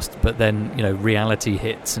the past, but then reality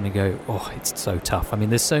hits and you go, oh, it's so tough. I mean,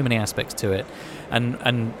 there's so many aspects to it,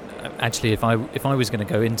 and actually, if I was going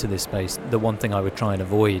to go into this space, the one thing I would try and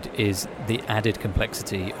avoid is the added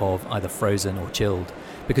complexity of either frozen or chilled,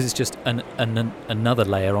 because it's just another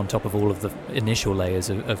layer on top of all of the initial layers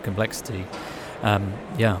of complexity.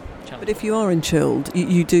 But if you are in chilled,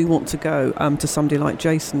 you do want to go to somebody like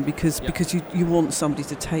Jason because you want somebody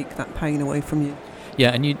to take that pain away from you.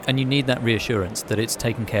 Yeah, and you need that reassurance that it's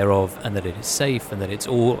taken care of and that it is safe and that it's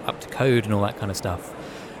all up to code and all that kind of stuff.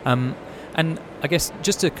 And I guess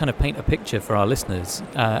just to kind of paint a picture for our listeners,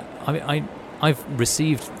 I've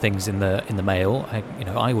received things in the mail.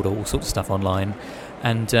 I order all sorts of stuff online,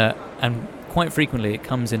 and quite frequently it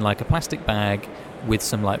comes in like a plastic bag with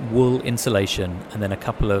some like wool insulation and then a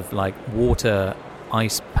couple of like water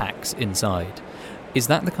ice packs inside. Is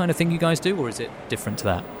that the kind of thing you guys do, or is it different to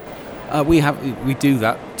that? We do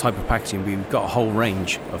that type of packaging. We've got a whole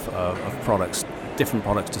range of products, different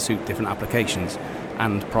products to suit different applications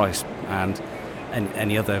and price and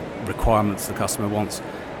any other requirements the customer wants.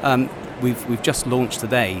 We've just launched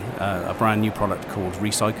today a brand new product called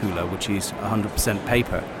Recycooler, which is 100%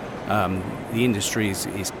 paper. The industry is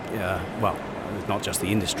not just the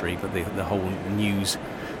industry, but the whole news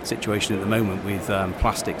situation at the moment with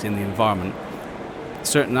plastics in the environment.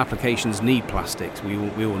 Certain applications need plastics. We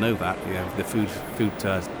all know that. The food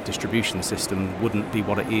distribution system wouldn't be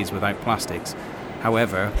what it is without plastics.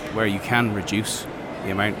 However, where you can reduce the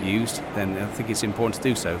amount used, then I think it's important to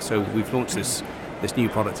do so. So we've launched this new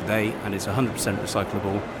product today, and it's 100%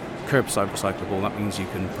 recyclable, curbside recyclable. That means you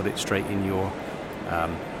can put it straight in your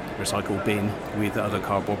recycle bin with other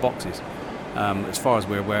cardboard boxes. As far as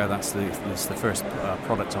we're aware, that's the first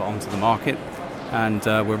product onto the market, and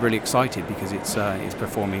we're really excited because it's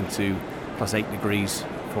performing to plus 8 degrees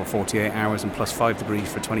for 48 hours and plus 5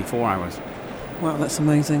 degrees for 24 hours. Wow, that's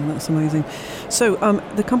amazing. So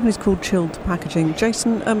the company's called Chilled Packaging.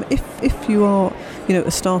 Jason, if you are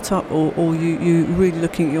a startup or you really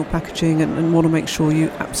looking at your packaging and want to make sure you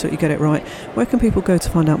absolutely get it right, where can people go to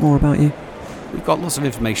find out more about you? We've got lots of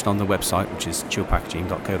information on the website, which is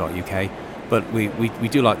chilledpackaging.co.uk, but we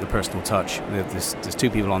do like the personal touch. There's two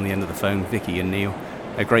people on the end of the phone, Vicky and Neil.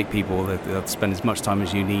 They're great people. They'll spend as much time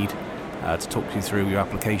as you need to talk you through your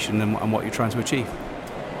application and what you're trying to achieve.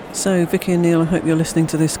 So, Vicky and Neil, I hope you're listening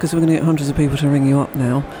to this, because we're going to get hundreds of people to ring you up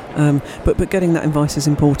now. But getting that advice is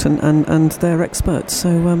important, and they're experts.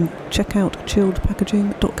 So check out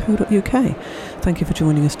chilledpackaging.co.uk. Thank you for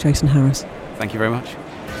joining us, Jason Harris. Thank you very much.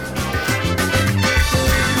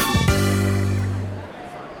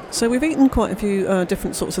 So we've eaten quite a few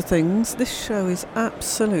different sorts of things. This show is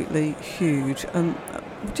absolutely huge. Do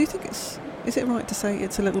you think is it right to say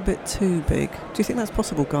it's a little bit too big? Do you think that's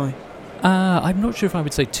possible, Guy? I'm not sure if I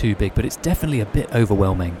would say too big, but it's definitely a bit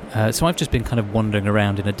overwhelming. So I've just been kind of wandering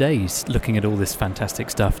around in a daze, looking at all this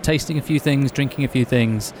fantastic stuff, tasting a few things, drinking a few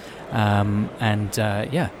things, some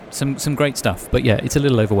great stuff. But yeah, it's a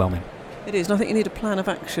little overwhelming. It is, and I think you need a plan of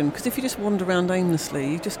action, because if you just wander around aimlessly,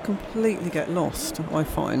 you just completely get lost, I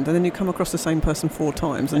find, and then you come across the same person 4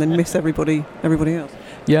 times and then miss everybody else.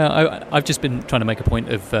 Yeah, I've just been trying to make a point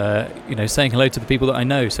of saying hello to the people that I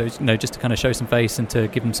know, so just to kind of show some face and to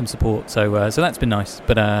give them some support. So that's been nice.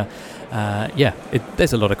 But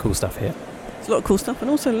there's a lot of cool stuff here. There's a lot of cool stuff,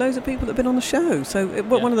 and also loads of people that have been on the show. So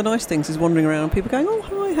one of the nice things is wandering around and people going, "Oh,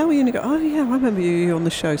 hi, how are you?" And you go, "Oh, yeah, I remember you on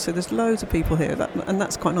the show." So there's loads of people here, and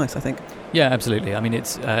that's quite nice, I think. Yeah, absolutely. I mean,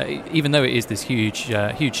 it's even though it is this huge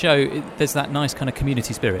show, there's that nice kind of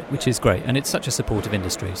community spirit, which is great, and it's such a supportive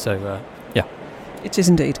industry. So, yeah. It is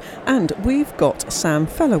indeed. And we've got Sam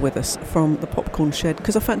Feller with us from the Popcorn Shed,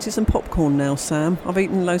 because I fancy some popcorn now, Sam. I've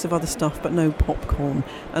eaten loads of other stuff, but no popcorn.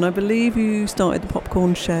 And I believe you started the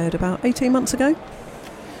Popcorn Shed about 18 months ago?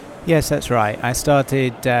 Yes, that's right. I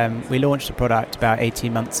started, we launched the product about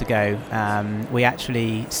 18 months ago. We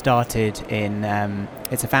actually started in,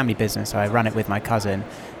 it's a family business, so I run it with my cousin,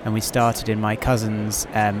 and we started in my cousin's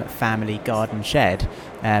family garden shed,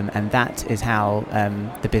 and that is how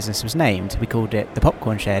the business was named. We called it the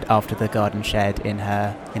Popcorn Shed after the garden shed in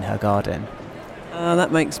her garden.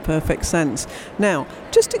 That makes perfect sense. Now,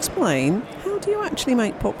 just explain, how do you actually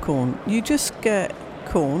make popcorn? You just get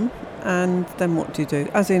corn, and then what do you do?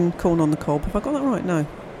 As in corn on the cob. Have I got that right? No.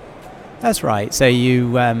 That's right. So you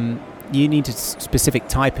need a specific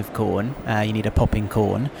type of corn. You need a popping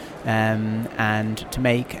corn, and to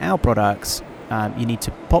make our products, you need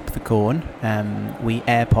to pop the corn. We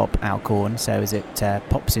air pop our corn so as it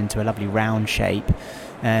pops into a lovely round shape.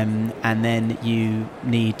 And then you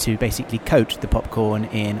need to basically coat the popcorn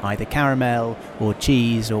in either caramel or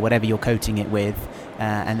cheese or whatever you're coating it with.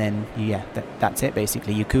 And then, that's it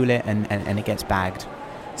basically. You cool it and it gets bagged.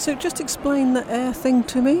 So just explain the air thing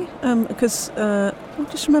to me, because I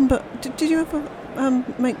just remember, did you ever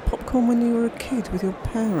make popcorn when you were a kid with your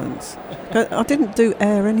parents? I didn't do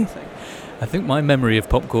air anything. I think my memory of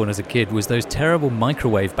popcorn as a kid was those terrible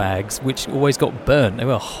microwave bags which always got burnt. They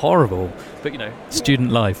were horrible, but student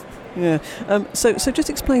life. Yeah. So just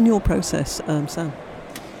explain your process, Sam.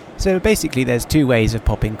 So basically there's two ways of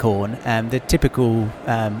popping corn. The typical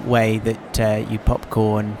way that you pop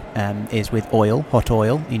corn is with oil, hot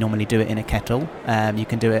oil. You normally do it in a kettle. You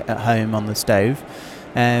can do it at home on the stove.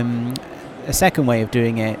 A second way of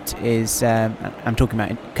doing it is, I'm talking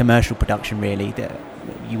about commercial production really, that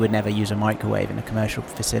you would never use a microwave in a commercial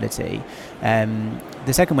facility.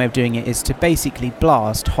 The second way of doing it is to basically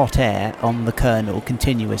blast hot air on the kernel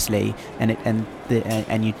continuously,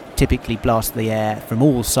 and you typically blast the air from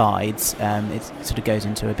all sides. It sort of goes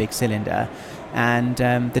into a big cylinder, and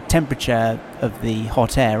the temperature of the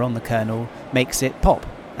hot air on the kernel makes it pop,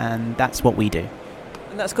 and that's what we do.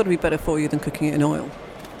 And that's got to be better for you than cooking it in oil.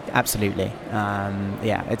 Absolutely.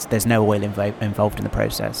 There's no oil involved in the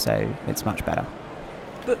process, so it's much better.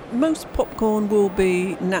 But most popcorn will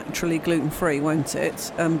be naturally gluten-free, won't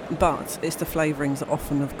it? But it's the flavourings that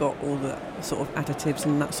often have got all the sort of additives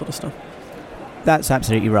and that sort of stuff. That's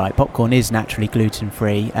absolutely right. Popcorn is naturally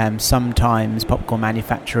gluten-free. Sometimes popcorn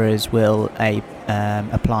manufacturers will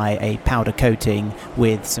apply a powder coating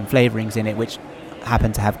with some flavourings in it which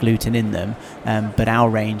happen to have gluten in them. But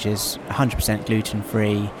our range is 100%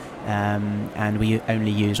 gluten-free, and we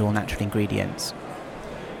only use all natural ingredients.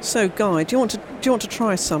 So, Guy, do you want to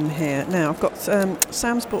try some here? Now, I've got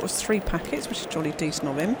Sam's bought us 3 packets, which is jolly decent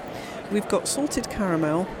of him. We've got salted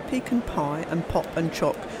caramel, pecan pie, and pop and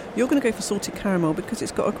choc. You're going to go for salted caramel because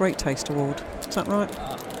it's got a great taste award. Is that right?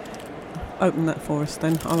 Open that for us,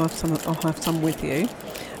 then. I'll have some with you.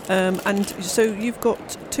 And so you've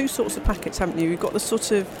got 2 sorts of packets, haven't you? You've got the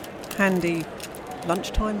sort of handy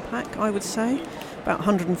lunchtime pack, I would say. About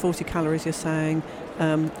 140 calories, you're saying.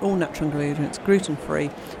 All natural ingredients, gluten-free.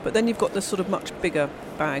 But then you've got the sort of much bigger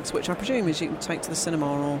bags, which I presume is you can take to the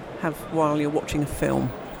cinema or have while you're watching a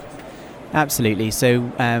film. Absolutely. So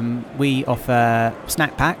we offer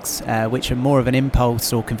snack packs, which are more of an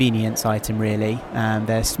impulse or convenience item, really.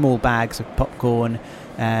 They're small bags of popcorn.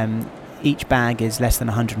 Each bag is less than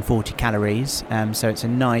 140 calories, so it's a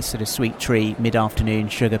nice sort of sweet treat, mid-afternoon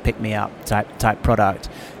sugar pick-me-up type product.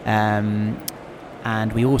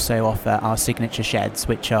 And we also offer our signature sheds,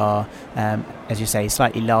 which are, as you say,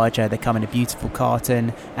 slightly larger. They come in a beautiful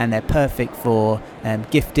carton, and they're perfect for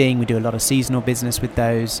gifting. We do a lot of seasonal business with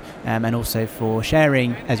those, and also for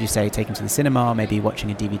sharing, as you say, taking to the cinema, maybe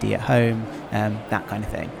watching a DVD at home, that kind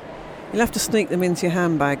of thing. You'll have to sneak them into your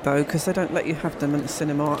handbag, though, because they don't let you have them at the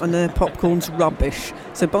cinema, and their popcorn's rubbish.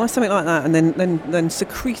 So buy something like that, and then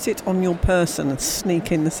secrete it on your person and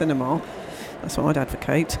sneak in the cinema. That's what I'd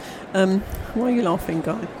advocate. Why are you laughing,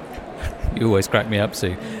 Guy? You always crack me up,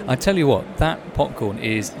 Sue. I tell you what, that popcorn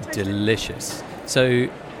is delicious. So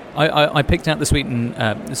I picked out the sweet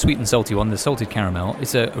and salty one, the salted caramel.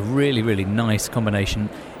 It's a really, really nice combination.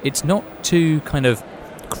 It's not too kind of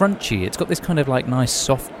crunchy. It's got this kind of like nice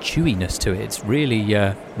soft chewiness to it. It's really,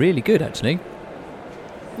 really good, actually.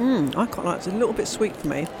 I quite like it. It's a little bit sweet for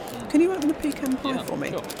me. Can you open the pecan pie for me?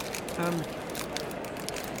 Sure.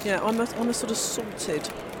 I'm a sort of salted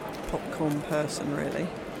popcorn person, really.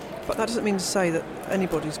 But that doesn't mean to say that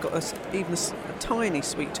anybody's got even a tiny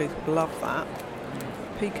sweet tooth would love that.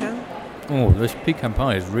 Pecan? Oh, this pecan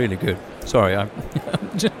pie is really good. Sorry, I've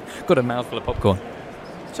just got a mouthful of popcorn.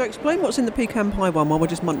 So explain what's in the pecan pie one while we're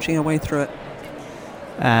just munching our way through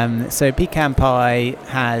it. So pecan pie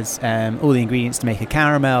has all the ingredients to make a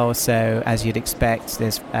caramel. So as you'd expect,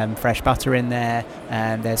 there's fresh butter in there,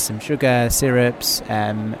 there's some sugar, syrups,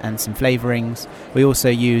 and some flavourings. We also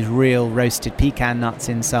use real roasted pecan nuts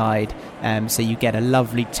inside, so you get a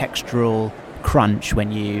lovely textural crunch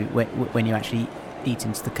when you actually eat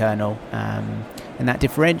into the kernel, and that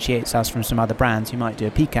differentiates us from some other brands who might do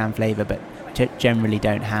a pecan flavour but generally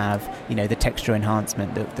don't have the texture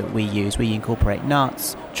enhancement that we use. We incorporate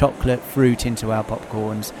nuts, chocolate, fruit into our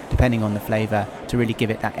popcorns depending on the flavour to really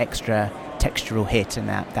give it that extra textural hit and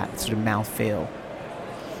that sort of mouthfeel.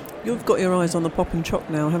 You've got your eyes on the pop and choc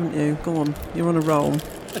now, haven't you? Go on, you're on a roll.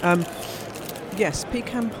 Yes,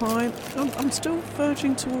 pecan pie. I'm still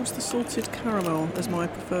verging towards the salted caramel as my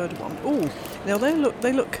preferred one. Oh, now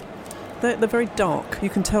they're very dark. You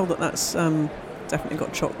can tell that's definitely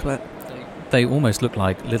got chocolate. They almost look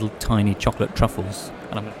like little tiny chocolate truffles,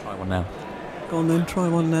 and I'm going to try one now. Go on then, try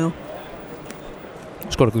one now.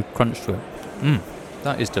 It's got a good crunch to it.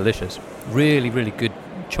 That is delicious. Really, really good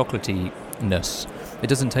chocolatey-ness. It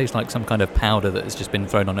doesn't taste like some kind of powder that has just been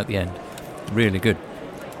thrown on at the end. Really good.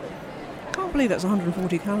 I believe that's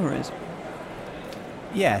 140 calories.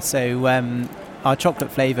 Yeah, so our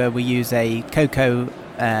chocolate flavour, we use a cocoa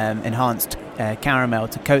enhanced caramel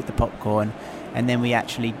to coat the popcorn, and then we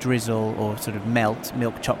actually drizzle or sort of melt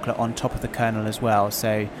milk chocolate on top of the kernel as well.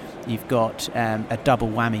 So you've got a double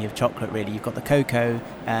whammy of chocolate really. You've got the cocoa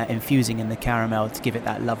infusing in the caramel to give it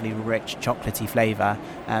that lovely rich chocolatey flavour,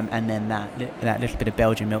 and then that little bit of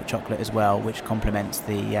Belgian milk chocolate as well, which complements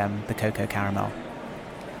the cocoa caramel.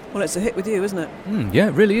 Well, it's a hit with you, isn't it? Yeah,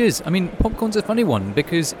 it really is. I mean, popcorn's a funny one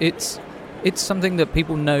because it's something that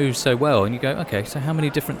people know so well, and you go, okay, so how many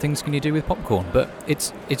different things can you do with popcorn? But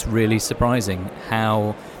it's really surprising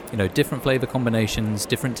how different flavour combinations,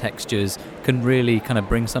 different textures can really kind of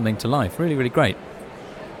bring something to life. Really, really great.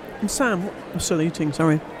 And Sam, I'm still eating.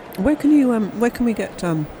 Sorry. Where can we get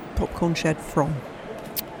popcorn shed from?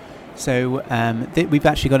 So we've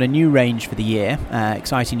actually got a new range for the year,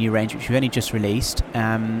 exciting new range which we've only just released.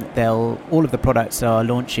 All of the products are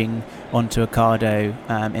launching onto Ocado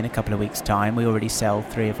in a couple of weeks' time. We already sell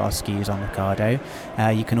 3 of our SKUs on Ocado.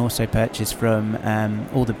 You can also purchase from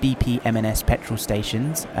all the BP M&S petrol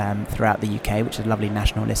stations throughout the UK, which is a lovely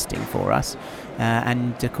national listing for us.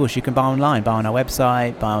 And of course you can buy online, buy on our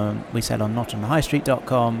website, we sell on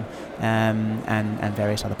notonthehighstreet.com and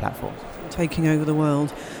various other platforms. Taking over the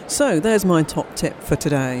world. So there's my top tip for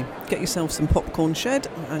today. Get yourself some popcorn shed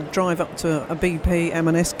and drive up to a BP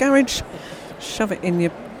M&S garage, shove it in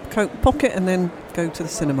your coat pocket and then go to the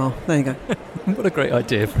cinema. There you go. What a great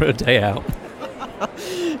idea for a day out.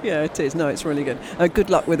 Yeah, it is. No, it's really good. Good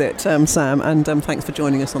luck with it, Sam, and thanks for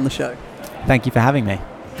joining us on the show. Thank you for having me.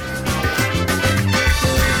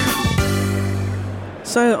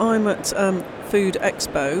 So I'm at Food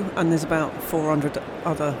Expo, and there's about 400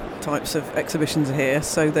 other types of exhibitions here.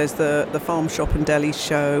 So there's the farm shop and deli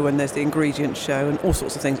show, and there's the ingredients show, and all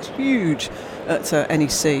sorts of things. It's huge at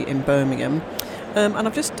NEC in Birmingham. And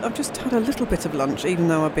I've just had a little bit of lunch, even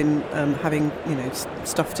though I've been having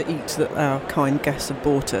stuff to eat that our kind guests have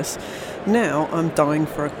bought us. Now I'm dying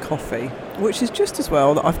for a coffee, which is just as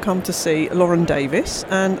well that I've come to see Lauren Davis,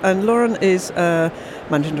 and Lauren is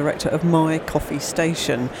Managing Director of My Coffee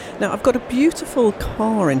Station. Now I've got a beautiful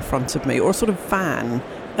car in front of me, or a sort of van.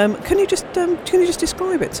 Can you just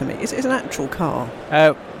describe it to me? Is it an actual car?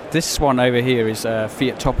 This one over here is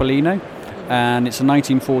Fiat Topolino, and it's a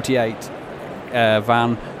 1948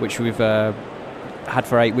 van which we've had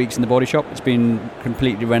for 8 weeks in the body shop. It's been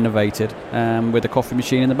completely renovated with a coffee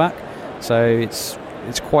machine in the back, so it's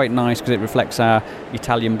quite nice because it reflects our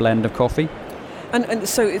Italian blend of coffee. And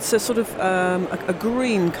so it's a sort of a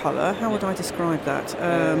green colour. How would I describe that?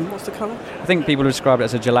 What's the colour? I think people have described it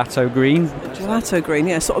as a gelato green. Gelato green,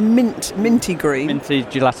 yeah, sort of minty green. Minty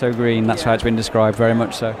gelato green, that's how it's been described, very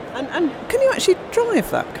much so. And can you actually drive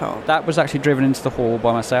that car? That was actually driven into the hall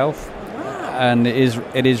by myself. Wow. And it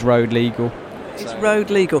is road legal. It's road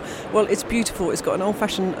legal. Well, it's beautiful. It's got an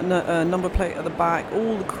old-fashioned number plate at the back.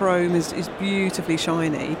 All the chrome is beautifully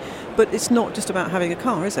shiny. But it's not just about having a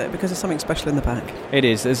car, is it? Because there's something special in the back. It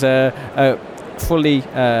is. There's a fully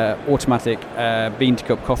automatic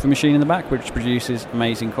bean-to-cup coffee machine in the back, which produces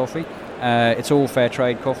amazing coffee. It's all fair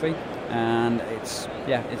trade coffee, and it's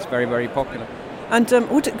very, very popular. And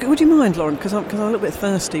would you mind, Lauren, because I'm a little bit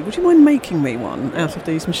thirsty, would you mind making me one out of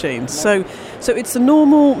these machines? So it's the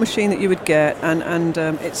normal machine that you would get, and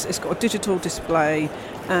it's got a digital display,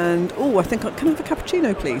 and I think can I have a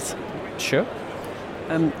cappuccino, please? Sure.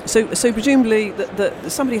 So presumably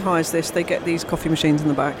that somebody hires this, they get these coffee machines in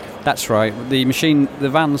the back. That's right. The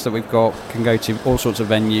vans that we've got can go to all sorts of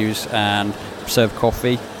venues and serve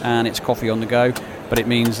coffee, and it's coffee on the go. But it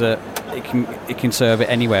means that it can serve it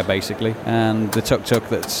anywhere basically. And the tuk-tuk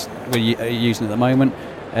that's we're using at the moment,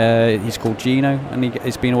 he's called Gino, and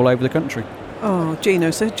he's been all over the country. Oh,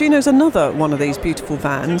 Gino. So Gino's another one of these beautiful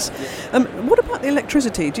vans. What about the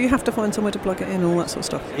electricity? Do you have to find somewhere to plug it in, all that sort of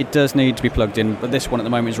stuff? It does need to be plugged in, but this one at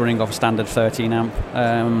the moment is running off a standard 13 amp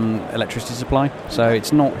electricity supply, so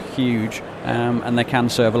it's not huge, and they can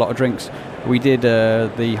serve a lot of drinks. We did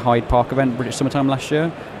the Hyde Park event, British Summertime, last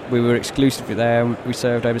year. We were exclusively there. We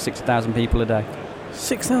served over 60,000 people a day.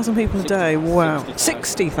 6,000 people a day? Wow.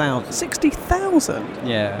 60,000? 60,000?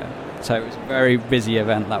 Yeah. So it was a very busy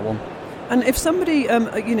event, that one. And if somebody,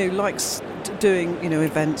 likes doing,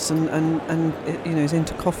 events and is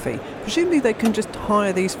into coffee, presumably they can just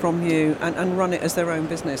hire these from you and run it as their own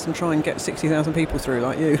business and try and get 60,000 people through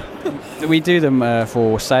like you. We do them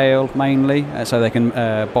for sale mainly, so they can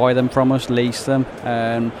buy them from us, lease them.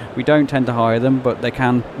 We don't tend to hire them, but we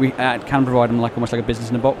can provide them almost like a business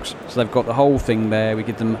in a box. So they've got the whole thing there. We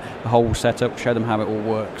give them the whole setup, show them how it all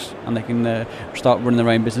works, and they can start running their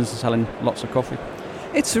own business and selling lots of coffee.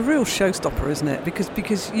 It's a real showstopper, isn't it?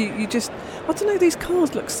 Because you just, I don't know, these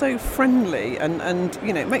cars look so friendly and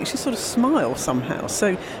it makes you sort of smile somehow.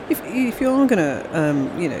 So if you are going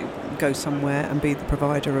to, go somewhere and be the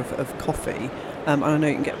provider of coffee, and I know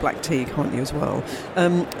you can get black tea, can't you, as well,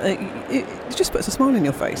 it just puts a smile on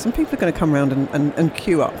your face, and people are going to come around and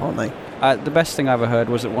queue up, aren't they? The best thing I ever heard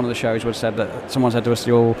was at one of the shows where someone said to us,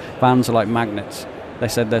 your vans are like magnets. They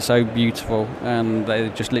said they're so beautiful, and they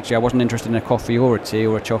just literally, I wasn't interested in a coffee or a tea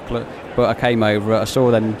or a chocolate, but I came over, I saw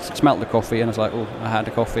them, smelt the coffee, and I was like, oh, I had a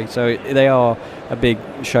coffee. So they are a big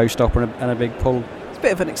showstopper and a big pull. It's a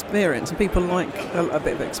bit of an experience, and people like a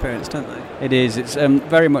bit of experience, don't they? It is. It's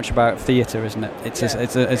very much about theatre, isn't it? It's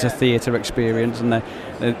a theatre experience, and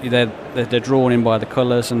they're drawn in by the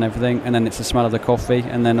colours and everything, and then it's the smell of the coffee,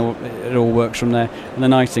 and then it all works from there. And the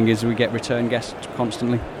nice thing is we get return guests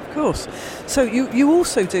constantly. Of course. So you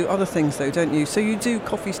also do other things though, don't you? So you do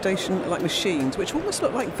coffee station like machines, which almost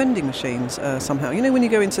look like vending machines somehow. When you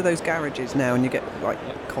go into those garages now and you get like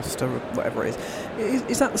Costa or whatever it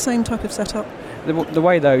is that the same type of setup? The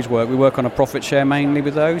way those work, we work on a profit share mainly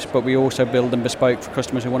with those, but we also build them bespoke for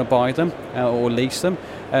customers who want to buy them or lease them.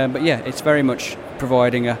 But yeah, it's very much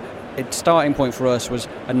providing its starting point for us was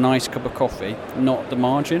a nice cup of coffee, not the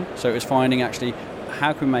margin. So it was finding actually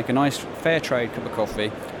how can we make a nice fair trade cup of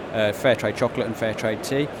coffee, fair trade chocolate and fair trade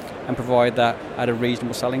tea, and provide that at a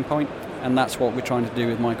reasonable selling point. And that's what we're trying to do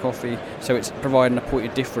with my coffee. So it's providing a point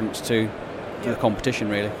of difference to the competition,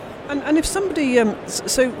 really. And if somebody,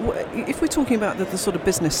 if we're talking about the sort of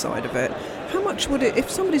business side of it, how much would it, if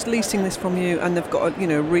somebody's leasing this from you and they've got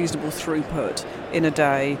a reasonable throughput in a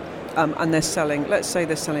day, and they're selling, let's say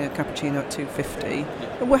they're selling a cappuccino at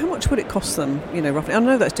 $2.50, well, how much would it cost them, roughly? I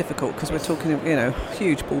know that's difficult because we're talking,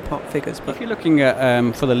 huge ballpark figures. But if you're looking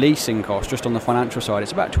at for the leasing cost, just on the financial side,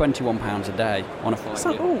 it's about £21 a day on a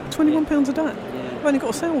 5 year. Oh, £21 a day? Yeah. You've only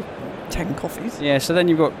got to sell 10 coffees. Yeah, so then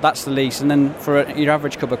that's the lease, and then for your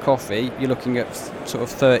average cup of coffee, you're looking at sort of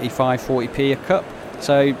 35-40p a cup.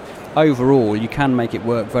 So overall, you can make it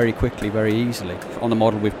work very quickly, very easily on the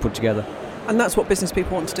model we've put together. And that's what business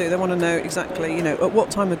people want to do. They want to know exactly, at what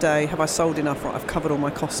time of day have I sold enough, right, I've covered all my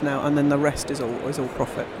costs now, and then the rest is all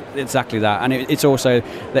profit. Exactly that. And it's also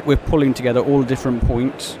that we're pulling together all different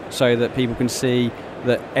points so that people can see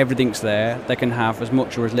that everything's there. They can have as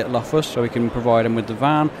much or as little off us, so we can provide them with the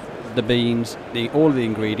van, the beans, all the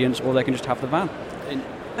ingredients, or they can just have the van.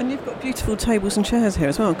 And you've got beautiful tables and chairs here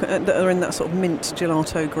as well that are in that sort of mint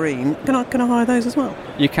gelato green. Can I hire those as well?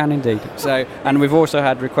 You can indeed. So, and we've also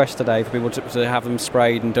had requests today for people to have them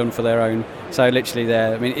sprayed and done for their own. So literally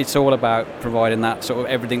there, I mean, it's all about providing that sort of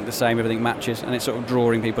everything the same, everything matches, and it's sort of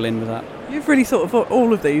drawing people in with that. You've really thought of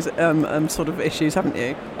all of these sort of issues, haven't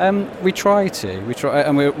you? We try,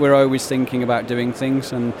 and we're always thinking about doing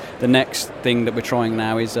things. And the next thing that we're trying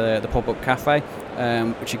now is the pop-up cafe,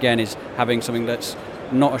 which again is having something that's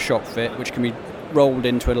not a shop fit, which can be rolled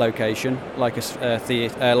into a location like a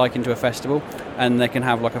theatre, like into a festival, and they can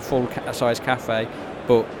have like a full size cafe,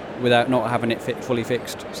 but without not having it fully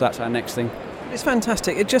fixed. So that's our next thing. It's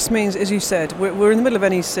fantastic. It just means, as you said, we're in the middle of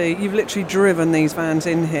NEC. You've literally driven these vans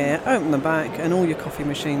in here, open the back, and all your coffee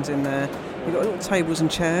machines in there. You've got little tables and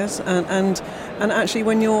chairs, and actually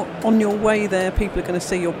when you're on your way there, people are going to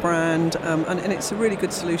see your brand, and it's a really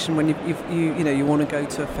good solution when you want to go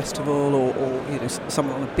to a festival or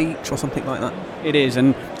somewhere on a beach or something like that. It is,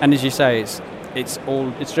 and as you say, it's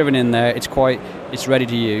driven in there. It's ready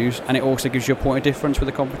to use, and it also gives you a point of difference with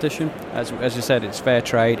the competition. As I said, it's fair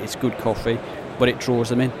trade, it's good coffee, but it draws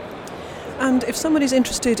them in. And if somebody's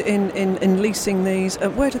interested in leasing these,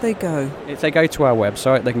 where do they go? If they go to our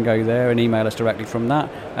website, they can go there and email us directly from that.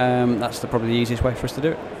 That's probably the easiest way for us to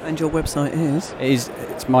do it. And your website is?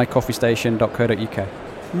 It's mycoffeestation.co.uk.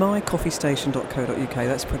 mycoffeestation.co.uk.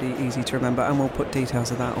 That's pretty easy to remember, and we'll put details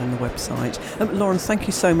of that on the website. Lauren, thank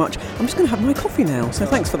you so much. I'm just going to have my coffee now, so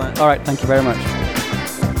thanks for that. All right, thank you very much.